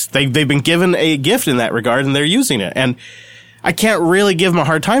they've been given a gift in that regard and they're using it. And I can't really give them a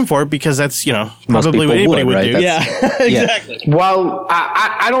hard time for it because that's, probably what anybody would do. Yeah, exactly. Well,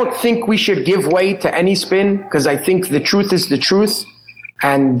 I don't think we should give way to any spin because I think the truth is the truth.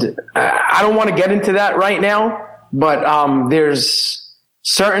 And I don't want to get into that right now, but there's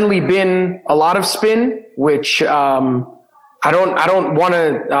certainly been a lot of spin, which I don't want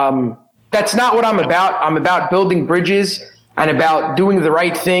to. That's not what I'm about. I'm about building bridges and about doing the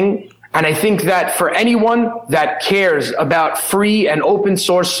right thing. And I think that for anyone that cares about free and open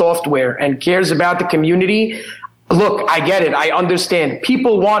source software and cares about the community, look, I get it. I understand.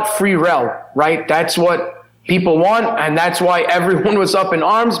 People want free RHEL, right? That's what people want. And that's why everyone was up in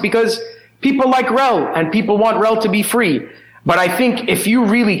arms, because people like RHEL and people want RHEL to be free. But I think if you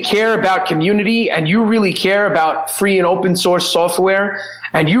really care about community and you really care about free and open source software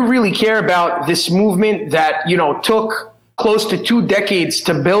and you really care about this movement that, took close to 2 decades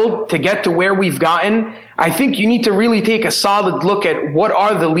to build to get to where we've gotten, I think you need to really take a solid look at what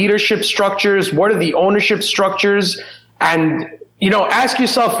are the leadership structures, what are the ownership structures, and, ask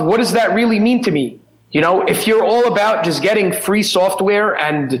yourself, what does that really mean to me? If you're all about just getting free software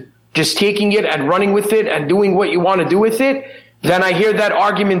and just taking it and running with it and doing what you want to do with it, then I hear that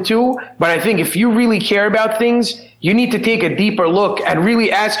argument too. But I think if you really care about things, you need to take a deeper look and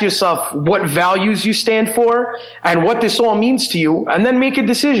really ask yourself what values you stand for and what this all means to you, and then make a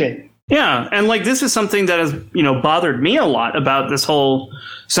decision. Yeah, and this is something that has, bothered me a lot about this whole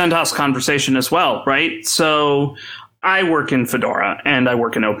CentOS conversation as well, right? So I work in Fedora, and I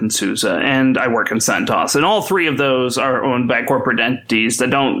work in OpenSUSE, and I work in CentOS, and all three of those are owned by corporate entities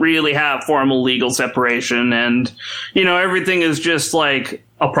that don't really have formal legal separation, and, everything is just like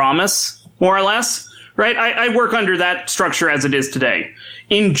a promise, more or less, right? I work under that structure as it is today.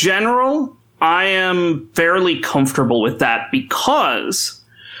 In general, I am fairly comfortable with that because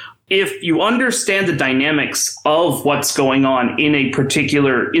if you understand the dynamics of what's going on in a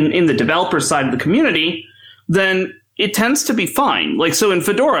particular, in the developer side of the community, then it tends to be fine. So in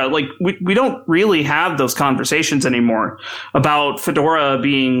Fedora, we don't really have those conversations anymore about Fedora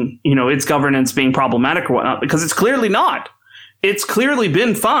being, its governance being problematic or whatnot, because it's clearly not. It's clearly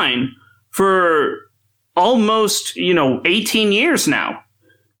been fine for almost, 18 years now.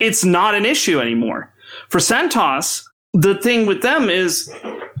 It's not an issue anymore. For CentOS, the thing with them is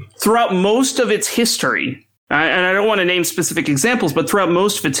throughout most of its history, and I don't want to name specific examples, but throughout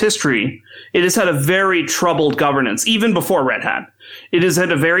most of its history, it has had a very troubled governance, even before Red Hat. It has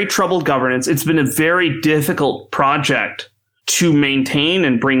had a very troubled governance. It's been a very difficult project to maintain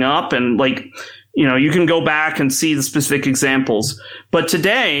and bring up. And you can go back and see the specific examples. But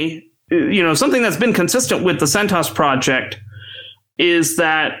today, something that's been consistent with the CentOS project is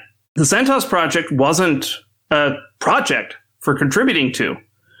that the CentOS project wasn't a project for contributing to.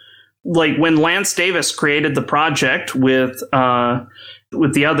 When Lance Davis created the project with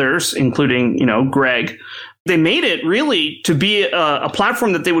the others, including, Greg, they made it really to be a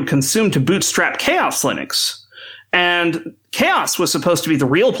platform that they would consume to bootstrap Chaos Linux. And Chaos was supposed to be the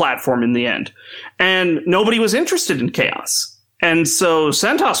real platform in the end. And nobody was interested in Chaos. And so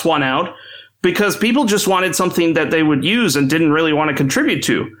CentOS won out because people just wanted something that they would use and didn't really want to contribute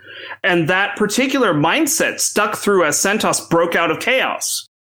to. And that particular mindset stuck through as CentOS broke out of Chaos.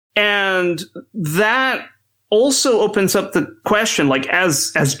 And that also opens up the question,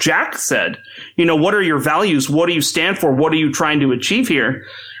 as Jack said, what are your values? What do you stand for? What are you trying to achieve here?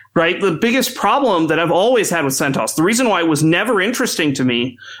 Right? The biggest problem that I've always had with CentOS, the reason why it was never interesting to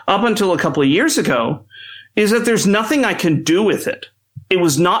me up until a couple of years ago, is that there's nothing I can do with it. It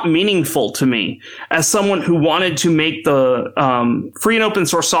was not meaningful to me as someone who wanted to make the free and open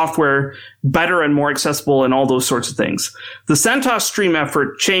source software better and more accessible and all those sorts of things. The CentOS Stream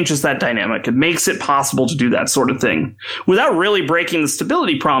effort changes that dynamic. It makes it possible to do that sort of thing without really breaking the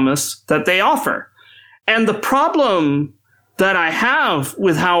stability promise that they offer. And the problem that I have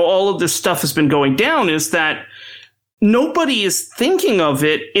with how all of this stuff has been going down is that nobody is thinking of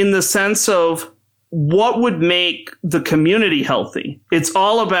it in the sense of what would make the community healthy. It's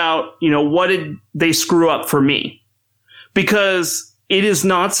all about, what did they screw up for me? Because it is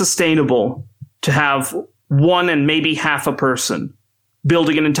not sustainable to have one and maybe half a person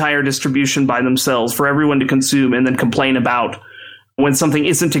building an entire distribution by themselves for everyone to consume and then complain about when something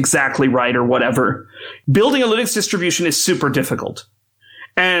isn't exactly right or whatever. Building a Linux distribution is super difficult.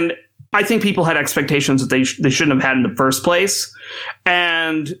 And I think people had expectations that they shouldn't have had in the first place.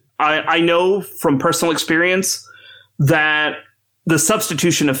 And I know from personal experience that the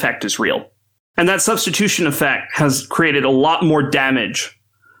substitution effect is real. And that substitution effect has created a lot more damage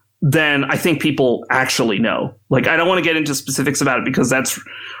than I think people actually know. Like, I don't want to get into specifics about it because that's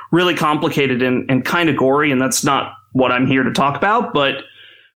really complicated and kind of gory, and that's not what I'm here to talk about. But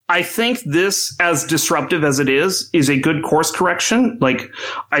I think this, as disruptive as it is a good course correction. Like,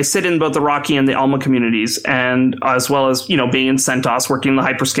 I sit in both the Rocky and the Alma communities, and as well as, being in CentOS, working in the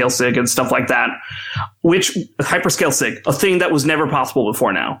hyperscale SIG and stuff like that, which hyperscale SIG, a thing that was never possible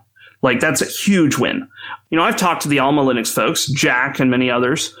before now. Like, that's a huge win. I've talked to the Alma Linux folks, Jack and many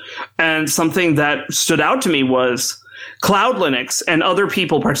others, and something that stood out to me was Cloud Linux and other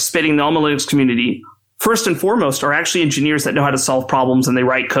people participating in the Alma Linux community, first and foremost, are actually engineers that know how to solve problems, and they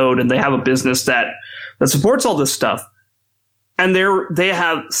write code, and they have a business that supports all this stuff. And they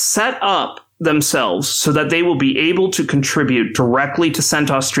have set up themselves so that they will be able to contribute directly to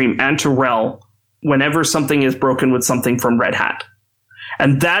CentOS Stream and to RHEL whenever something is broken with something from Red Hat.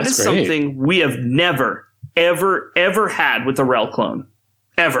 And that's something we have never, ever, ever had with the RHEL clone.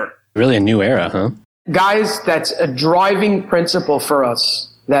 Ever. Really a new era, huh? Guys, that's a driving principle for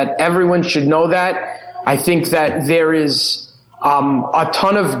us, that everyone should know that. I think that there is a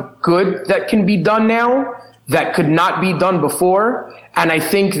ton of good that can be done now that could not be done before. And I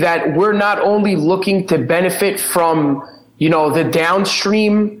think that we're not only looking to benefit from, the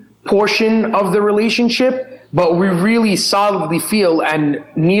downstream portion of the relationship, but we really solidly feel, and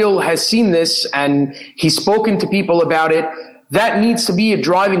Neil has seen this and he's spoken to people about it, that needs to be a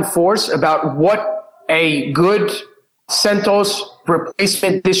driving force about what a good CentOS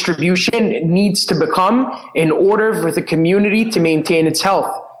replacement distribution needs to become in order for the community to maintain its health.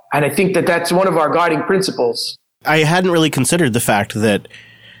 And I think that that's one of our guiding principles. I hadn't really considered the fact that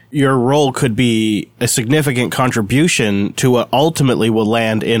your role could be a significant contribution to what ultimately will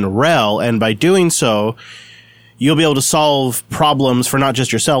land in RHEL, and by doing so, you'll be able to solve problems for not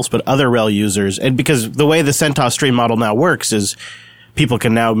just yourselves, but other RHEL users. And because the way the CentOS Stream model now works is people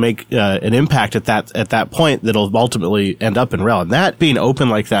can now make an impact at that point that'll ultimately end up in RHEL. And that being open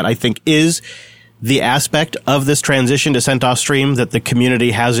like that, I think, is the aspect of this transition to CentOS Stream that the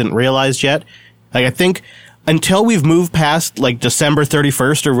community hasn't realized yet. Like, I think until we've moved past like December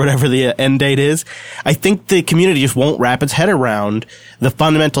 31st or whatever the end date is, I think the community just won't wrap its head around the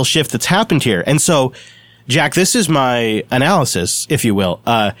fundamental shift that's happened here. And so, Jack, this is my analysis, if you will.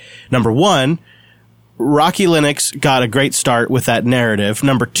 Number one, Rocky Linux got a great start with that narrative.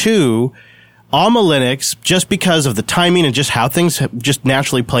 Number two, Alma Linux, just because of the timing and just how things have just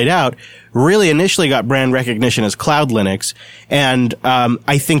naturally played out, really initially got brand recognition as Cloud Linux. And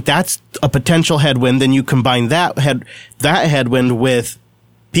I think that's a potential headwind. Then you combine that headwind with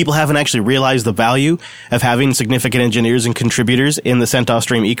people haven't actually realized the value of having significant engineers and contributors in the CentOS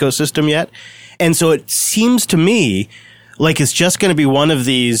Stream ecosystem yet. And so it seems to me like it's just going to be one of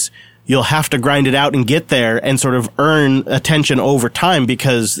these, you'll have to grind it out and get there and sort of earn attention over time,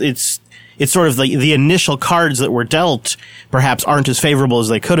 because it's sort of the initial cards that were dealt perhaps aren't as favorable as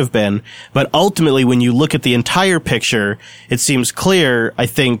they could have been. But ultimately, when you look at the entire picture, it seems clear, I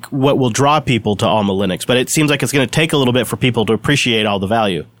think, what will draw people to Alma Linux. But it seems like it's going to take a little bit for people to appreciate all the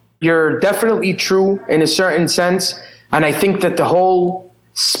value. You're definitely true in a certain sense. And I think that the whole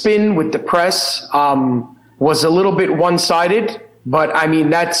spin with the press was a little bit one-sided. But I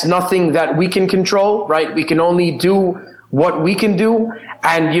mean, that's nothing that we can control, right? We can only do what we can do.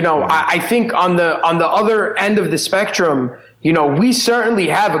 And, I think on the other end of the spectrum, we certainly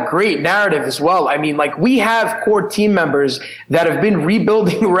have a great narrative as well. I mean, like, we have core team members that have been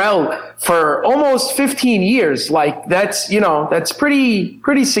rebuilding RHEL for almost 15 years. Like, that's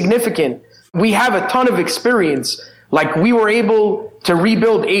pretty significant. We have a ton of experience. Like, we were able to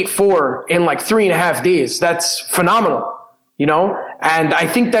rebuild 8.4 in like 3.5 days. That's phenomenal, and I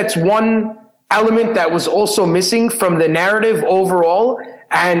think that's one element that was also missing from the narrative overall.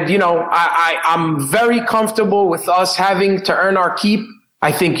 And, I'm very comfortable with us having to earn our keep.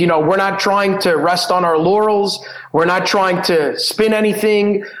 I think, we're not trying to rest on our laurels. We're not trying to spin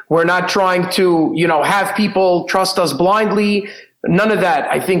anything. We're not trying to, have people trust us blindly. None of that.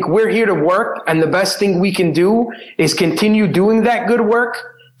 I think we're here to work, and the best thing we can do is continue doing that good work,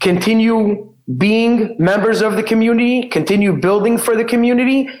 continue being members of the community, continue building for the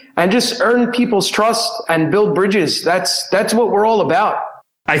community, and just earn people's trust and build bridges. That's what we're all about.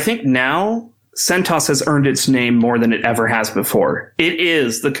 I think now CentOS has earned its name more than it ever has before. It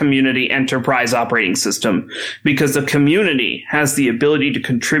is the community enterprise operating system because the community has the ability to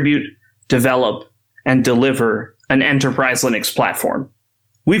contribute, develop, and deliver an enterprise Linux platform.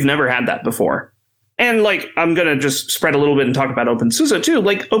 We've never had that before. And like, I'm going to just spread a little bit and talk about OpenSUSE too.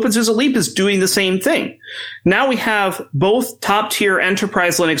 Like, OpenSUSE Leap is doing the same thing. Now we have both top-tier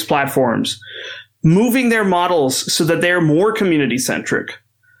enterprise Linux platforms moving their models so that they're more community-centric.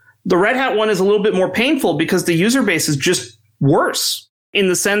 The Red Hat one is a little bit more painful because the user base is just worse in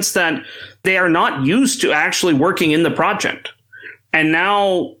the sense that they are not used to actually working in the project. And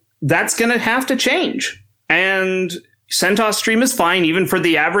now that's going to have to change. And CentOS Stream is fine, even for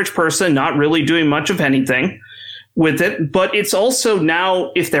the average person not really doing much of anything with it. But it's also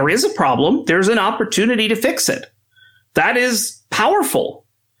now, if there is a problem, there's an opportunity to fix it. That is powerful.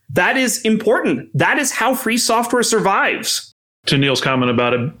 That is important. That is how free software survives. To Neil's comment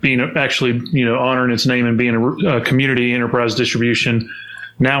about it being actually, honoring its name and being a community enterprise distribution,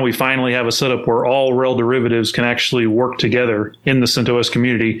 now we finally have a setup where all RHEL derivatives can actually work together in the CentOS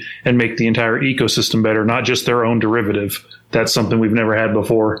community and make the entire ecosystem better, not just their own derivative. That's something we've never had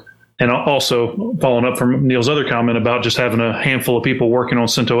before. And also, following up from Neil's other comment about just having a handful of people working on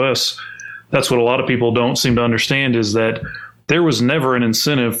CentOS, that's what a lot of people don't seem to understand, is that there was never an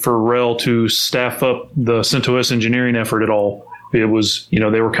incentive for RHEL to staff up the CentOS engineering effort at all. It was, they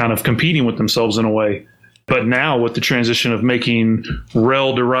were kind of competing with themselves in a way. But now with the transition of making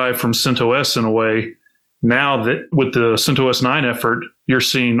RHEL derived from CentOS in a way, now that with the CentOS 9 effort, you're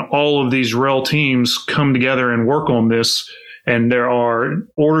seeing all of these RHEL teams come together and work on this. And there are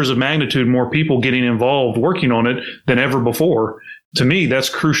orders of magnitude more people getting involved working on it than ever before. To me, that's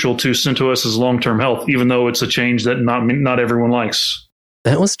crucial to CentOS's long-term health, even though it's a change that not everyone likes.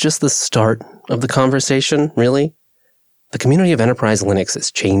 That was just the start of the conversation, really. The community of enterprise Linux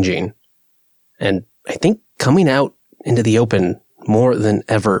is changing. And I think coming out into the open more than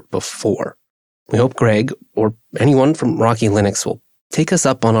ever before. We hope Greg or anyone from Rocky Linux will take us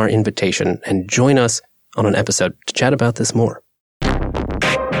up on our invitation and join us on an episode to chat about this more.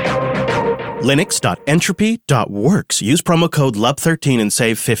 Linux.entropy.works. Use promo code LUP13 and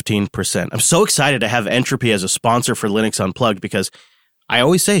save 15%. I'm so excited to have Entropy as a sponsor for Linux Unplugged because I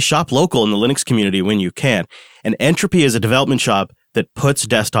always say shop local in the Linux community when you can. And Entropy is a development shop that puts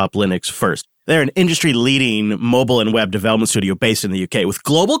desktop Linux first. They're an industry-leading mobile and web development studio based in the UK with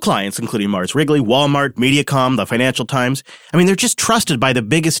global clients including Mars Wrigley, Walmart, Mediacom, the Financial Times. I mean, they're just trusted by the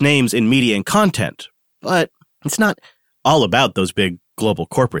biggest names in media and content. But it's not all about those big global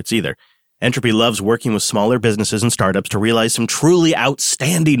corporates either. Entropy loves working with smaller businesses and startups to realize some truly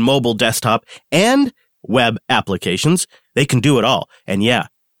outstanding mobile desktop and web applications. They can do it all. And yeah,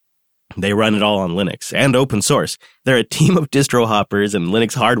 they run it all on Linux and open source. They're a team of distro hoppers and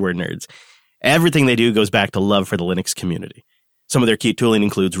Linux hardware nerds. Everything they do goes back to love for the Linux community. Some of their key tooling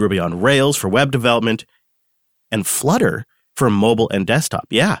includes Ruby on Rails for web development and Flutter for mobile and desktop.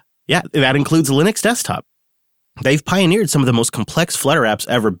 Yeah, that includes Linux desktop. They've pioneered some of the most complex Flutter apps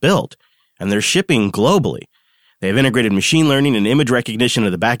ever built, and they're shipping globally. They've integrated machine learning and image recognition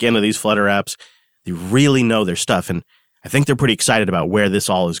at the back end of these Flutter apps. They really know their stuff, and I think they're pretty excited about where this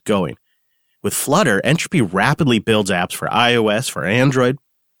all is going. With Flutter, Entropy rapidly builds apps for iOS, for Android,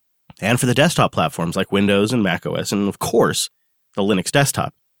 and for the desktop platforms like Windows and macOS, and of course, the Linux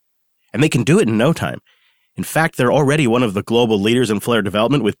desktop. And they can do it in no time. In fact, they're already one of the global leaders in Flutter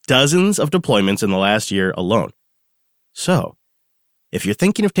development with dozens of deployments in the last year alone. So, if you're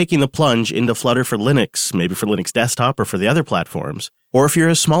thinking of taking the plunge into Flutter for Linux, maybe for Linux desktop or for the other platforms, or if you're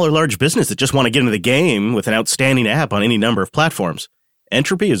a small or large business that just want to get into the game with an outstanding app on any number of platforms,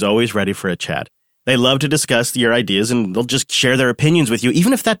 Entropy is always ready for a chat. They love to discuss your ideas and they'll just share their opinions with you,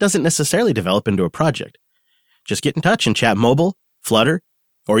 even if that doesn't necessarily develop into a project. Just get in touch and chat mobile, Flutter,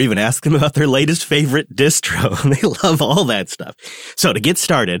 or even ask them about their latest favorite distro. They love all that stuff. So to get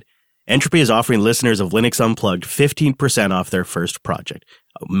started, Entropy is offering listeners of Linux Unplugged 15% off their first project.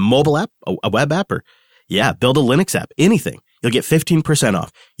 A mobile app, a web app, or build a Linux app, anything. You'll get 15%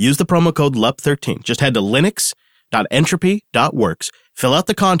 off. Use the promo code LUP13. Just head to linux.entropy.works. Fill out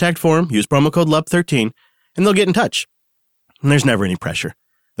the contact form, use promo code LUP13, and they'll get in touch. And there's never any pressure.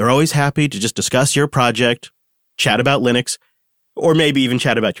 They're always happy to just discuss your project, chat about Linux, or maybe even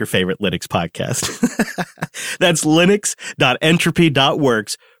chat about your favorite Linux podcast. That's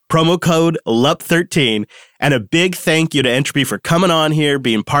linux.entropy.works, promo code LUP13, and a big thank you to Entropy for coming on here,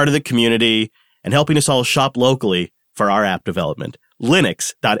 being part of the community, and helping us all shop locally for our app development.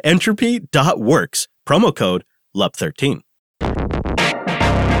 linux.entropy.works, promo code LUP13.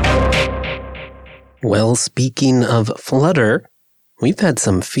 Well, speaking of Flutter, we've had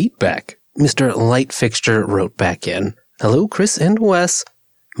some feedback. Mr. Light Fixture wrote back in, "Hello, Chris and Wes.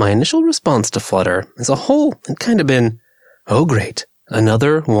 My initial response to Flutter as a whole had kind of been, oh great,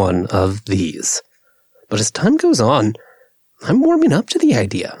 another one of these. But as time goes on, I'm warming up to the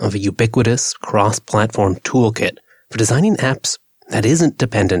idea of a ubiquitous, cross-platform toolkit for designing apps that isn't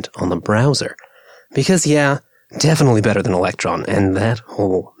dependent on the browser. Because, yeah, definitely better than Electron and that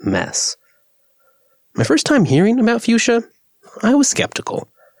whole mess. My first time hearing about Fuchsia, I was skeptical.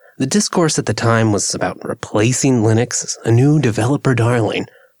 The discourse at the time was about replacing Linux as a new developer darling.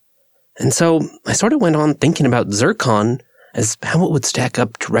 And so I sort of went on thinking about Zircon as how it would stack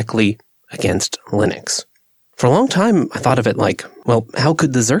up directly against Linux. For a long time, I thought of it like, well, how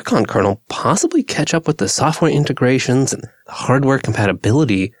could the Zircon kernel possibly catch up with the software integrations and the hardware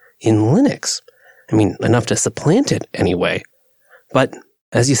compatibility in Linux? I mean, enough to supplant it anyway. But,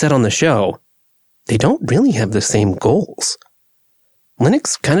 as you said on the show, they don't really have the same goals.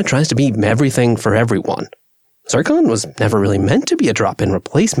 Linux kind of tries to be everything for everyone. Zircon was never really meant to be a drop-in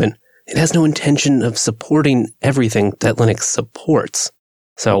replacement. It has no intention of supporting everything that Linux supports.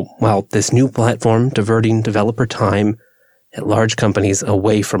 So, while this new platform diverting developer time at large companies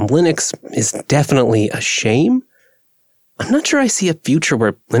away from Linux is definitely a shame, I'm not sure I see a future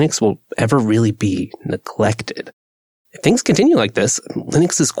where Linux will ever really be neglected. If things continue like this,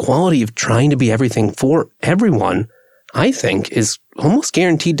 Linux's quality of trying to be everything for everyone, I think, is almost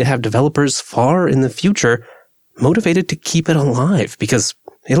guaranteed to have developers far in the future motivated to keep it alive, because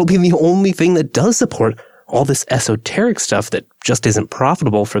it'll be the only thing that does support all this esoteric stuff that just isn't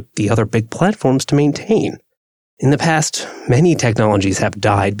profitable for the other big platforms to maintain. In the past, many technologies have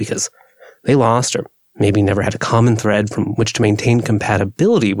died because they lost or maybe never had a common thread from which to maintain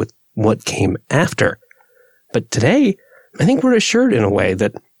compatibility with what came after. But today, I think we're assured in a way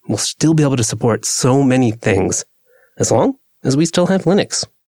that we'll still be able to support so many things as long as we still have Linux.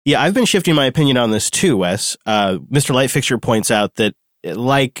 Yeah, I've been shifting my opinion on this too, Wes. Mr. Lightfixture points out that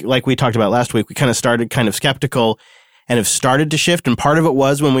like we talked about last week, we kind of started kind of skeptical and have started to shift. And part of it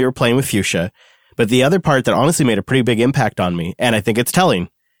was when we were playing with Fuchsia. But the other part that honestly made a pretty big impact on me, and I think it's telling,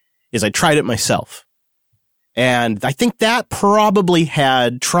 is I tried it myself. And I think that probably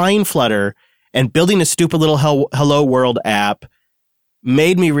had trying Flutter and building a stupid little Hello World app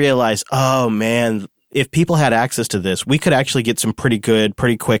made me realize, oh man, if people had access to this, we could actually get some pretty good,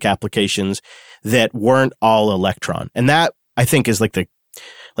 pretty quick applications that weren't all Electron. And that, I think, is like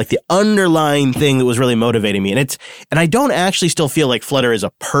the underlying thing that was really motivating me. And I don't actually still feel like Flutter is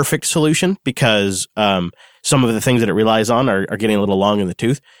a perfect solution because some of the things that it relies on are getting a little long in the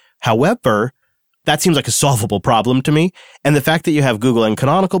tooth. However, that seems like a solvable problem to me. And the fact that you have Google and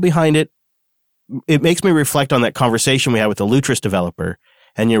Canonical behind it, it makes me reflect on that conversation we had with the Lutris developer.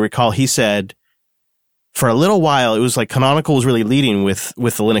 And you recall he said, for a little while, it was like Canonical was really leading with the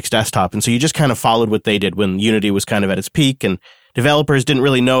Linux desktop. And so you just kind of followed what they did when Unity was kind of at its peak and developers didn't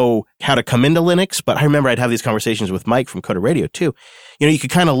really know how to come into Linux. But I remember I'd have these conversations with Mike from Coder Radio too. You know, you could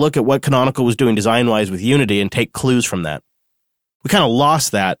kind of look at what Canonical was doing design-wise with Unity and take clues from that. We kind of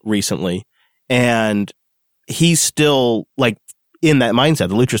lost that recently. And he's still like in that mindset,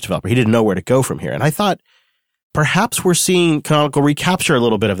 the Lutris developer. He didn't know where to go from here. And I thought, perhaps we're seeing Canonical recapture a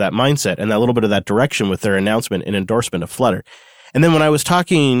little bit of that mindset and a little bit of that direction with their announcement and endorsement of Flutter. And then when I was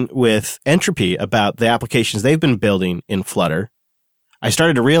talking with Entropy about the applications they've been building in Flutter, I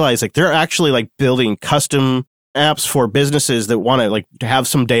started to realize like they're actually like building custom apps for businesses that want to like to have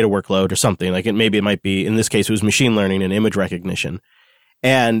some data workload or something. Like maybe it might be, in this case, it was machine learning and image recognition.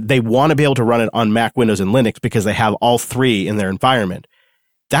 And they want to be able to run it on Mac, Windows, and Linux because they have all three in their environment.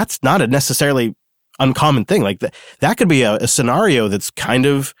 That's not a necessarily uncommon thing. Like that could be a scenario that's kind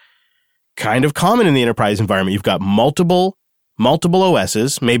of common in the enterprise environment. You've got multiple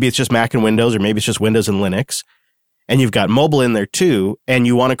OSs. Maybe it's just Mac and Windows, or maybe it's just Windows and Linux. And you've got mobile in there too. And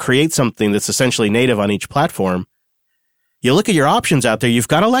you want to create something that's essentially native on each platform. You look at your options out there. You've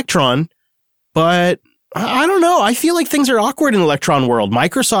got Electron, but I don't know. I feel like things are awkward in the Electron world.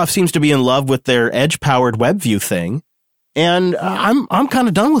 Microsoft seems to be in love with their edge-powered WebView thing. And I'm kind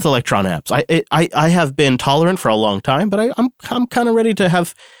of done with Electron apps. I have been tolerant for a long time, but I'm kind of ready to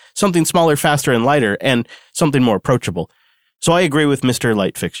have something smaller, faster, and lighter, and something more approachable. So I agree with Mr.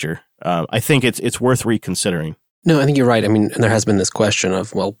 Lightfixture. I think it's worth reconsidering. No, I think you're right. I mean, there has been this question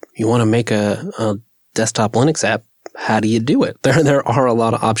of, well, you want to make a desktop Linux app, how do you do it? There are a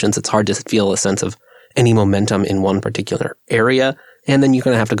lot of options. It's hard to feel a sense of any momentum in one particular area. And then you're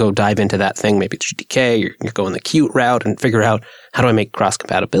going to have to go dive into that thing. Maybe it's GTK, you're going the Qt route and figure out how do I make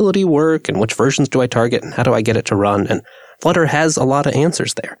cross-compatibility work and which versions do I target and how do I get it to run? And Flutter has a lot of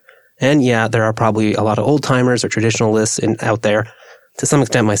answers there. And yeah, there are probably a lot of old-timers or traditionalists out there, to some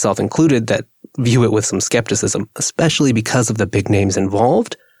extent myself included, that view it with some skepticism, especially because of the big names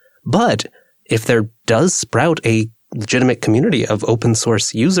involved. But if there does sprout a legitimate community of open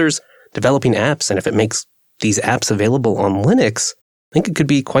source users developing apps, and if it makes these apps available on Linux, I think it could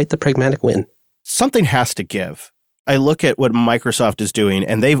be quite the pragmatic win. Something has to give. I look at what Microsoft is doing,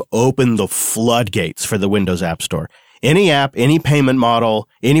 and they've opened the floodgates for the Windows App Store. Any app, any payment model,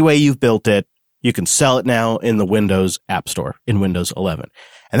 any way you've built it, you can sell it now in the Windows App Store in Windows 11.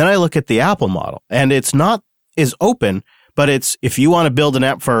 And then I look at the Apple model, and it's not as open, but it's if you want to build an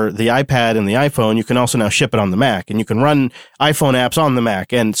app for the iPad and the iPhone, you can also now ship it on the Mac, and you can run iPhone apps on the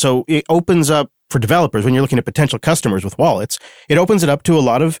Mac. And so it opens up for developers when you're looking at potential customers with wallets. It opens it up to a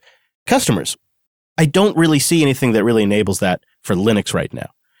lot of customers. I don't really see anything that really enables that for Linux right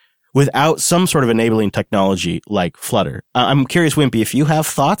now without some sort of enabling technology like Flutter. I'm curious, Wimpy, if you have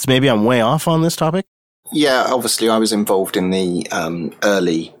thoughts. Maybe I'm way off on this topic. Yeah, obviously I was involved in the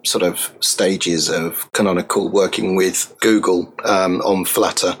early sort of stages of Canonical working with Google on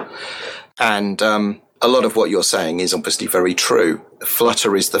Flutter. And a lot of what you're saying is obviously very true.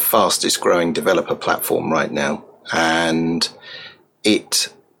 Flutter is the fastest growing developer platform right now. And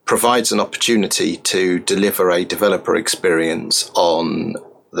it provides an opportunity to deliver a developer experience on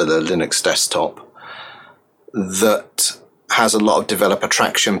the Linux desktop that has a lot of developer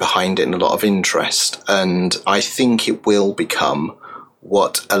traction behind it and a lot of interest. And I think it will become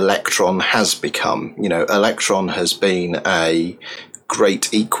what Electron has become. You know, Electron has been a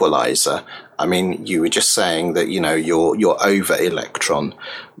great equalizer. I mean, you were just saying that, you know, you're over Electron,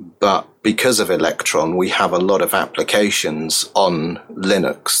 but because of Electron, we have a lot of applications on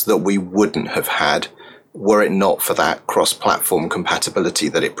Linux that we wouldn't have had were it not for that cross-platform compatibility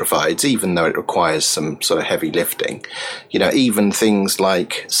that it provides, even though it requires some sort of heavy lifting. You know, even things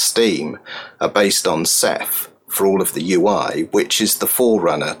like Steam are based on Ceph for all of the UI, which is the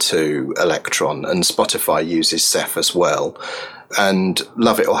forerunner to Electron, and Spotify uses Ceph as well. And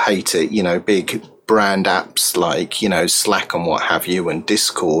love it or hate it, you know, big brand apps like, you know, Slack and what have you, and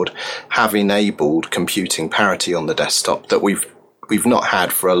Discord have enabled computing parity on the desktop that we've not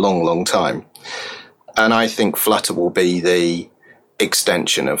had for a long, long time. And I think Flutter will be the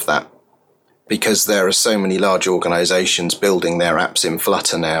extension of that, because there are so many large organizations building their apps in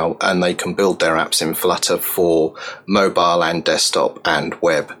Flutter now, and they can build their apps in Flutter for mobile and desktop and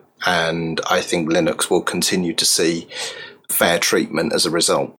web. And I think Linux will continue to see fair treatment as a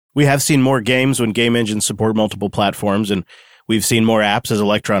result. We have seen more games when game engines support multiple platforms, and we've seen more apps as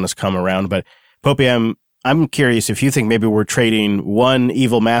Electron has come around. But Poppy, I'm curious if you think maybe we're trading one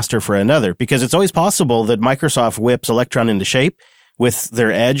evil master for another, because it's always possible that Microsoft whips Electron into shape with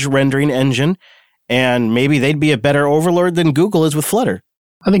their Edge rendering engine, and maybe they'd be a better overlord than Google is with Flutter.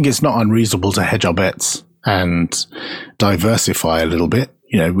 I think it's not unreasonable to hedge our bets and diversify a little bit.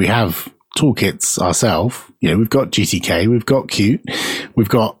 You know, we have toolkits ourselves. You know, we've got GTK, we've got Qt, we've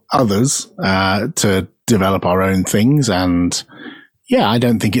got others to develop our own things. And yeah, I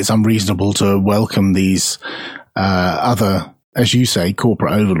don't think it's unreasonable to welcome these other, as you say,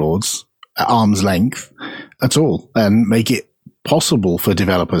 corporate overlords at arm's length at all, and make it possible for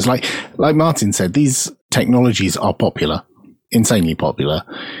developers. Like Martin said, these technologies are popular, insanely popular.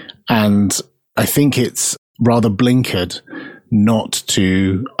 And I think it's rather blinkered not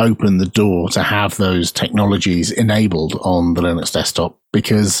to open the door to have those technologies enabled on the Linux desktop,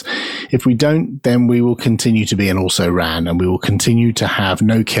 because if we don't, then we will continue to be an also-ran, and we will continue to have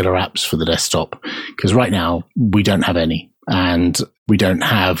no killer apps for the desktop, because right now we don't have any, and we don't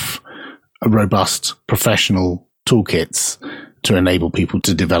have a robust professional toolkits to enable people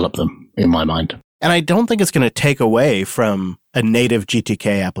to develop them, in my mind. And I don't think it's going to take away from a native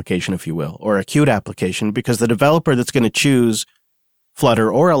GTK application, if you will, or a Qt application, because the developer that's going to choose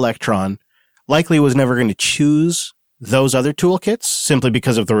Flutter or Electron likely was never going to choose those other toolkits simply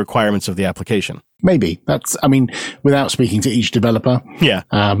because of the requirements of the application. Maybe. That's, I mean, without speaking to each developer. Yeah.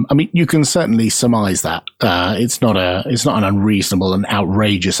 I mean, you can certainly surmise that. It's not an unreasonable and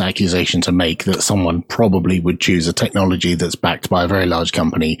outrageous accusation to make that someone probably would choose a technology that's backed by a very large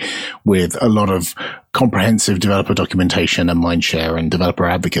company with a lot of comprehensive developer documentation and mindshare and developer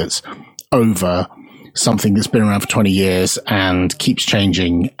advocates over something that's been around for 20 years and keeps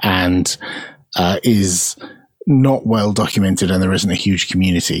changing and is not well documented, and there isn't a huge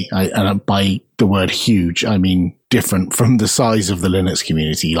community. And by the word huge, I mean different from the size of the Linux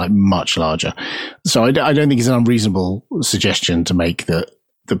community, like much larger. So I don't think it's an unreasonable suggestion to make that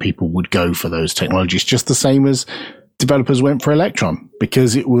people would go for those technologies, just the same as developers went for Electron,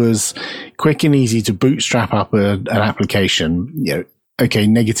 because it was quick and easy to bootstrap up an application. You know, okay,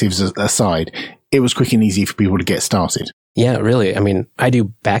 negatives aside, it was quick and easy for people to get started. Yeah, really. I mean, I do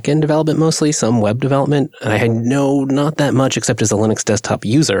back-end development mostly, some web development, and I know not that much except as a Linux desktop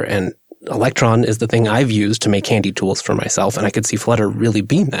user, and Electron is the thing I've used to make handy tools for myself, and I could see Flutter really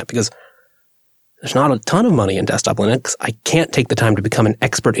being that, because There's not a ton of money in desktop Linux. I can't take the time to become an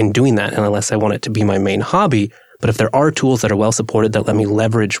expert in doing that unless I want it to be my main hobby. But if there are tools that are well supported that let me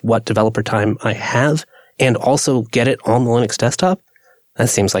leverage what developer time I have and also get it on the Linux desktop, that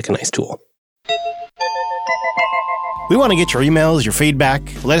seems like a nice tool. We want to get your emails, your feedback.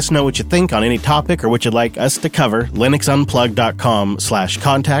 Let us know what you think on any topic or what you'd like us to cover.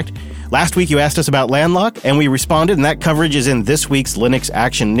 linuxunplugged.com/contact. Last week you asked us about Landlock, and we responded, and that coverage is in this week's Linux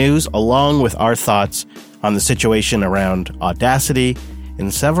Action News, along with our thoughts on the situation around Audacity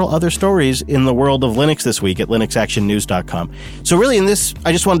and several other stories in the world of Linux this week at linuxactionnews.com. So really in this,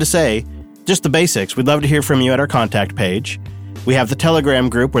 I just wanted to say, just the basics. We'd love to hear from you at our contact page. We have the Telegram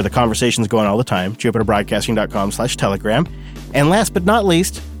group where the conversation's going all the time, jupiterbroadcasting.com/telegram. And last but not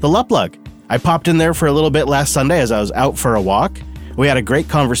least, the Luplug. I popped in there for a little bit last Sunday as I was out for a walk. We had a great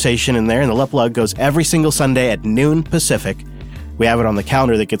conversation in there, and the Luplug goes every single Sunday at noon Pacific. We have it on the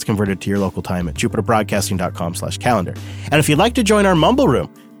calendar that gets converted to your local time at jupiterbroadcasting.com/calendar. And if you'd like to join our Mumble Room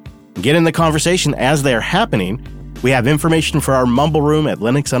and get in the conversation as they're happening, we have information for our Mumble Room at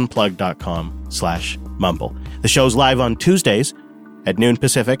linuxunplugged.com/mumble. The show's live on Tuesdays at noon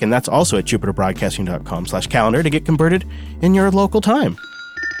Pacific, and that's also at jupiterbroadcasting.com/calendar to get converted in your local time.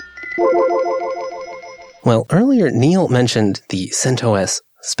 Well, earlier Neil mentioned the CentOS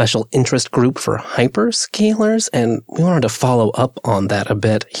special interest group for hyperscalers, and we wanted to follow up on that a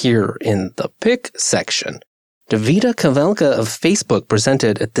bit here in the pick section. Davida Kavelka of Facebook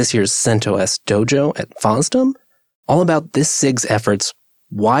presented at this year's CentOS Dojo at FOSDEM, all about this SIG's efforts,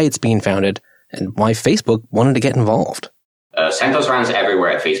 why it's being founded, and why Facebook wanted to get involved. CentOS runs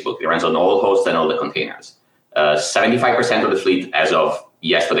everywhere at Facebook. It runs on all hosts and all the containers. 75% of the fleet as of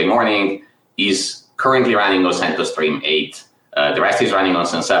yesterday morning is currently running on CentOS Stream 8. The rest is running on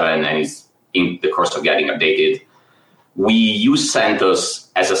Cent 7 and is in the course of getting updated. We use CentOS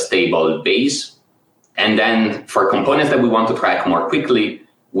as a stable base. And then for components that we want to track more quickly,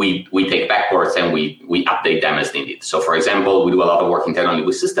 we take backports and we update them as needed. So for example, we do a lot of work internally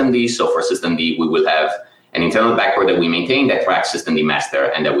with systemd. So for systemd, we will have an internal backward that we maintain that tracks systemd master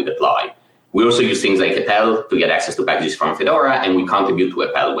and that we deploy. We also use things like Epel to get access to packages from Fedora, and we contribute to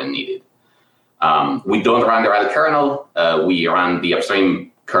Epel when needed. We don't run the RHEL kernel. We run the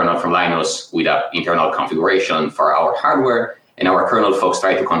upstream kernel from Linus with an internal configuration for our hardware, and our kernel folks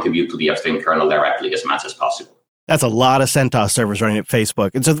try to contribute to the upstream kernel directly as much as possible. That's a lot of CentOS servers running at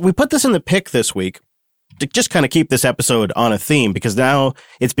Facebook. And so we put this in the pick this week to just kind of keep this episode on a theme, because now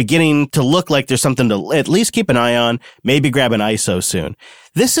it's beginning to look like there's something to at least keep an eye on, maybe grab an ISO soon.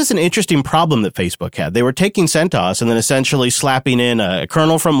 This is an interesting problem that Facebook had. They were taking CentOS and then essentially slapping in a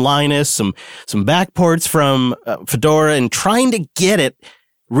kernel from Linus, some backports from Fedora, and trying to get it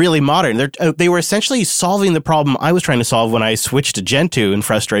really modern. They were essentially solving the problem I was trying to solve when I switched to Gentoo in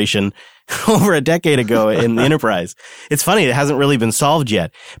frustration over a decade ago in the enterprise. It's funny, it hasn't really been solved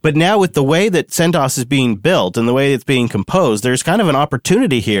yet. But now with the way that CentOS is being built and the way it's being composed, there's kind of an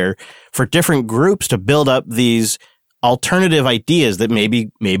opportunity here for different groups to build up these alternative ideas that maybe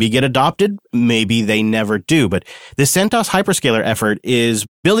get adopted, maybe they never do. But the CentOS hyperscaler effort is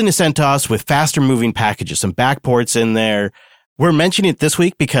building a CentOS with faster moving packages, some backports in there. We're mentioning it this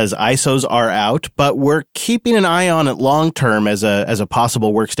week because ISOs are out, but we're keeping an eye on it long term as a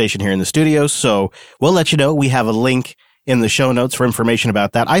possible workstation here in the studios. So we'll let you know. We have a link in the show notes for information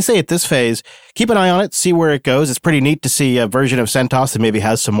about that. I say at this phase, keep an eye on it, see where it goes. It's pretty neat to see a version of CentOS that maybe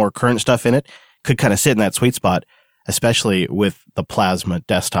has some more current stuff in it. Could kind of sit in that sweet spot, especially with the Plasma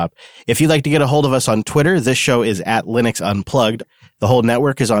desktop. If you'd like to get a hold of us on Twitter, this show is at Linux Unplugged. The whole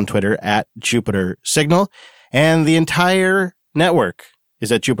network is on Twitter at Jupiter Signal, and the entire network is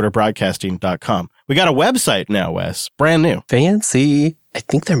at jupiterbroadcasting.com. We got a website now, Wes. Brand new. Fancy. I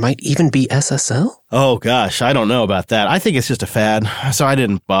think there might even be SSL. Oh, gosh. I don't know about that. I think it's just a fad, so I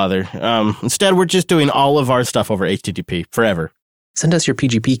didn't bother. Instead, we're just doing all of our stuff over HTTP forever. Send us your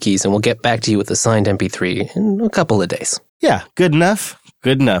PGP keys and we'll get back to you with a signed MP3 in a couple of days. Yeah, good enough.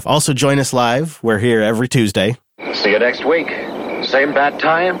 Good enough. Also, join us live. We're here every Tuesday. See you next week. Same bat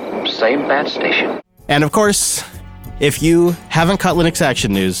time, same bat station. And of course, if you haven't caught Linux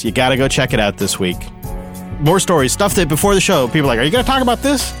Action News, you got to go check it out this week. More stories, stuff that before the show, people are like, are you going to talk about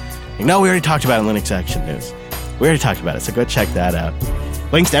this? Like, no, we already talked about it in Linux Action News. We already talked about it, so go check that out.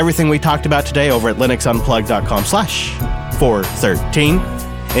 Links to everything we talked about today over at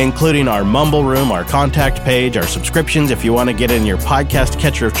linuxunplugged.com/413, including our Mumble Room, our contact page, our subscriptions if you want to get in your podcast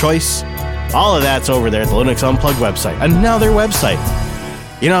catcher of choice. All of that's over there at the Linux Unplugged website. Another website.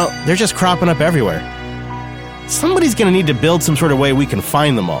 You know, they're just cropping up everywhere. Somebody's going to need to build some sort of way we can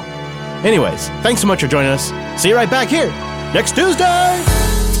find them all. Anyways, thanks so much for joining us. See you right back here next Tuesday!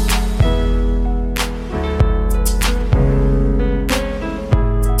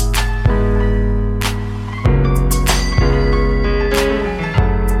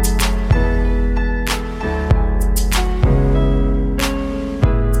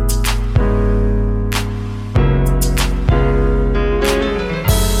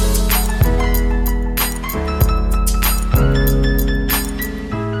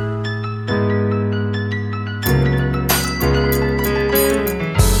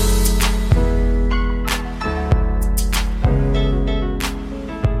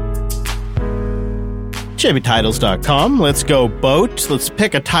 ShavyTitles.com. Let's go boat. Let's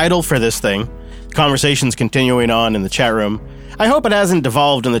pick a title for this thing. Conversation's continuing on in the chat room. I hope it hasn't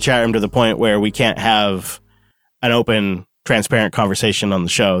devolved in the chat room to the point where we can't have an open, transparent conversation on the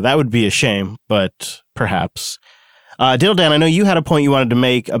show. That would be a shame, but perhaps. Diddle Dan, I know you had a point you wanted to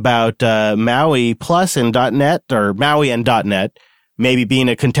make about Maui Plus and .NET, or Maui and .NET, maybe being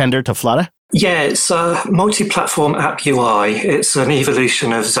a contender to Flutter. Yeah, it's a multi-platform app UI. It's an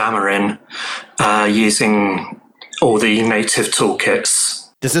evolution of Xamarin using all the native toolkits.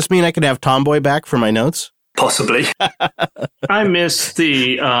 Does this mean I could have Tomboy back for my notes? Possibly. I missed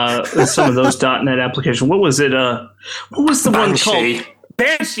the some of those .NET applications. What was it? What was the Banshee. one called?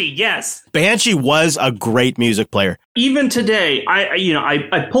 Banshee, yes. Banshee was a great music player. Even today,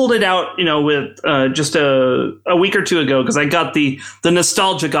 I pulled it out, with just a week or two ago because I got the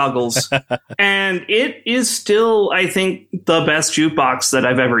nostalgia goggles, and it is still, I think, the best jukebox that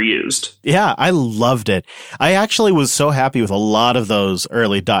I've ever used. Yeah, I loved it. I actually was so happy with a lot of those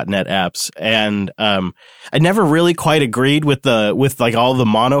early .NET apps, and I never really quite agreed with all the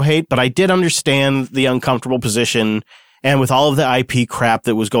mono hate, but I did understand the uncomfortable position. And with all of the IP crap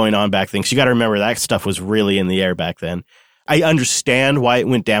that was going on back then, 'cause you got to remember that stuff was really in the air back then. I understand why it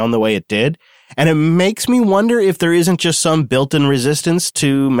went down the way it did. And it makes me wonder if there isn't just some built-in resistance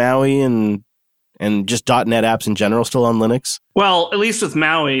to Maui and just .NET apps in general still on Linux. Well, at least with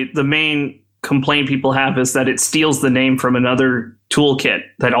Maui, the main complaint people have is that it steals the name from another toolkit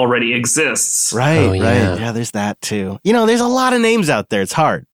that already exists. Right, right. Yeah, there's that too. There's a lot of names out there. It's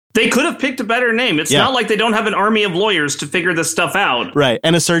hard. They could have picked a better name. It's not like they don't have an army of lawyers to figure this stuff out. Right.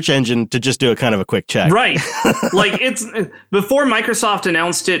 And a search engine to just do a kind of a quick check. Right. It's before Microsoft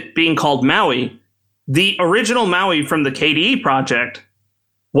announced it being called Maui, the original Maui from the KDE project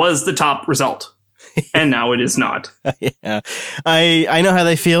was the top result. And now it is not. Yeah. I know how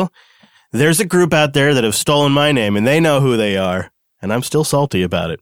they feel. There's a group out there that have stolen my name and they know who they are. And I'm still salty about it.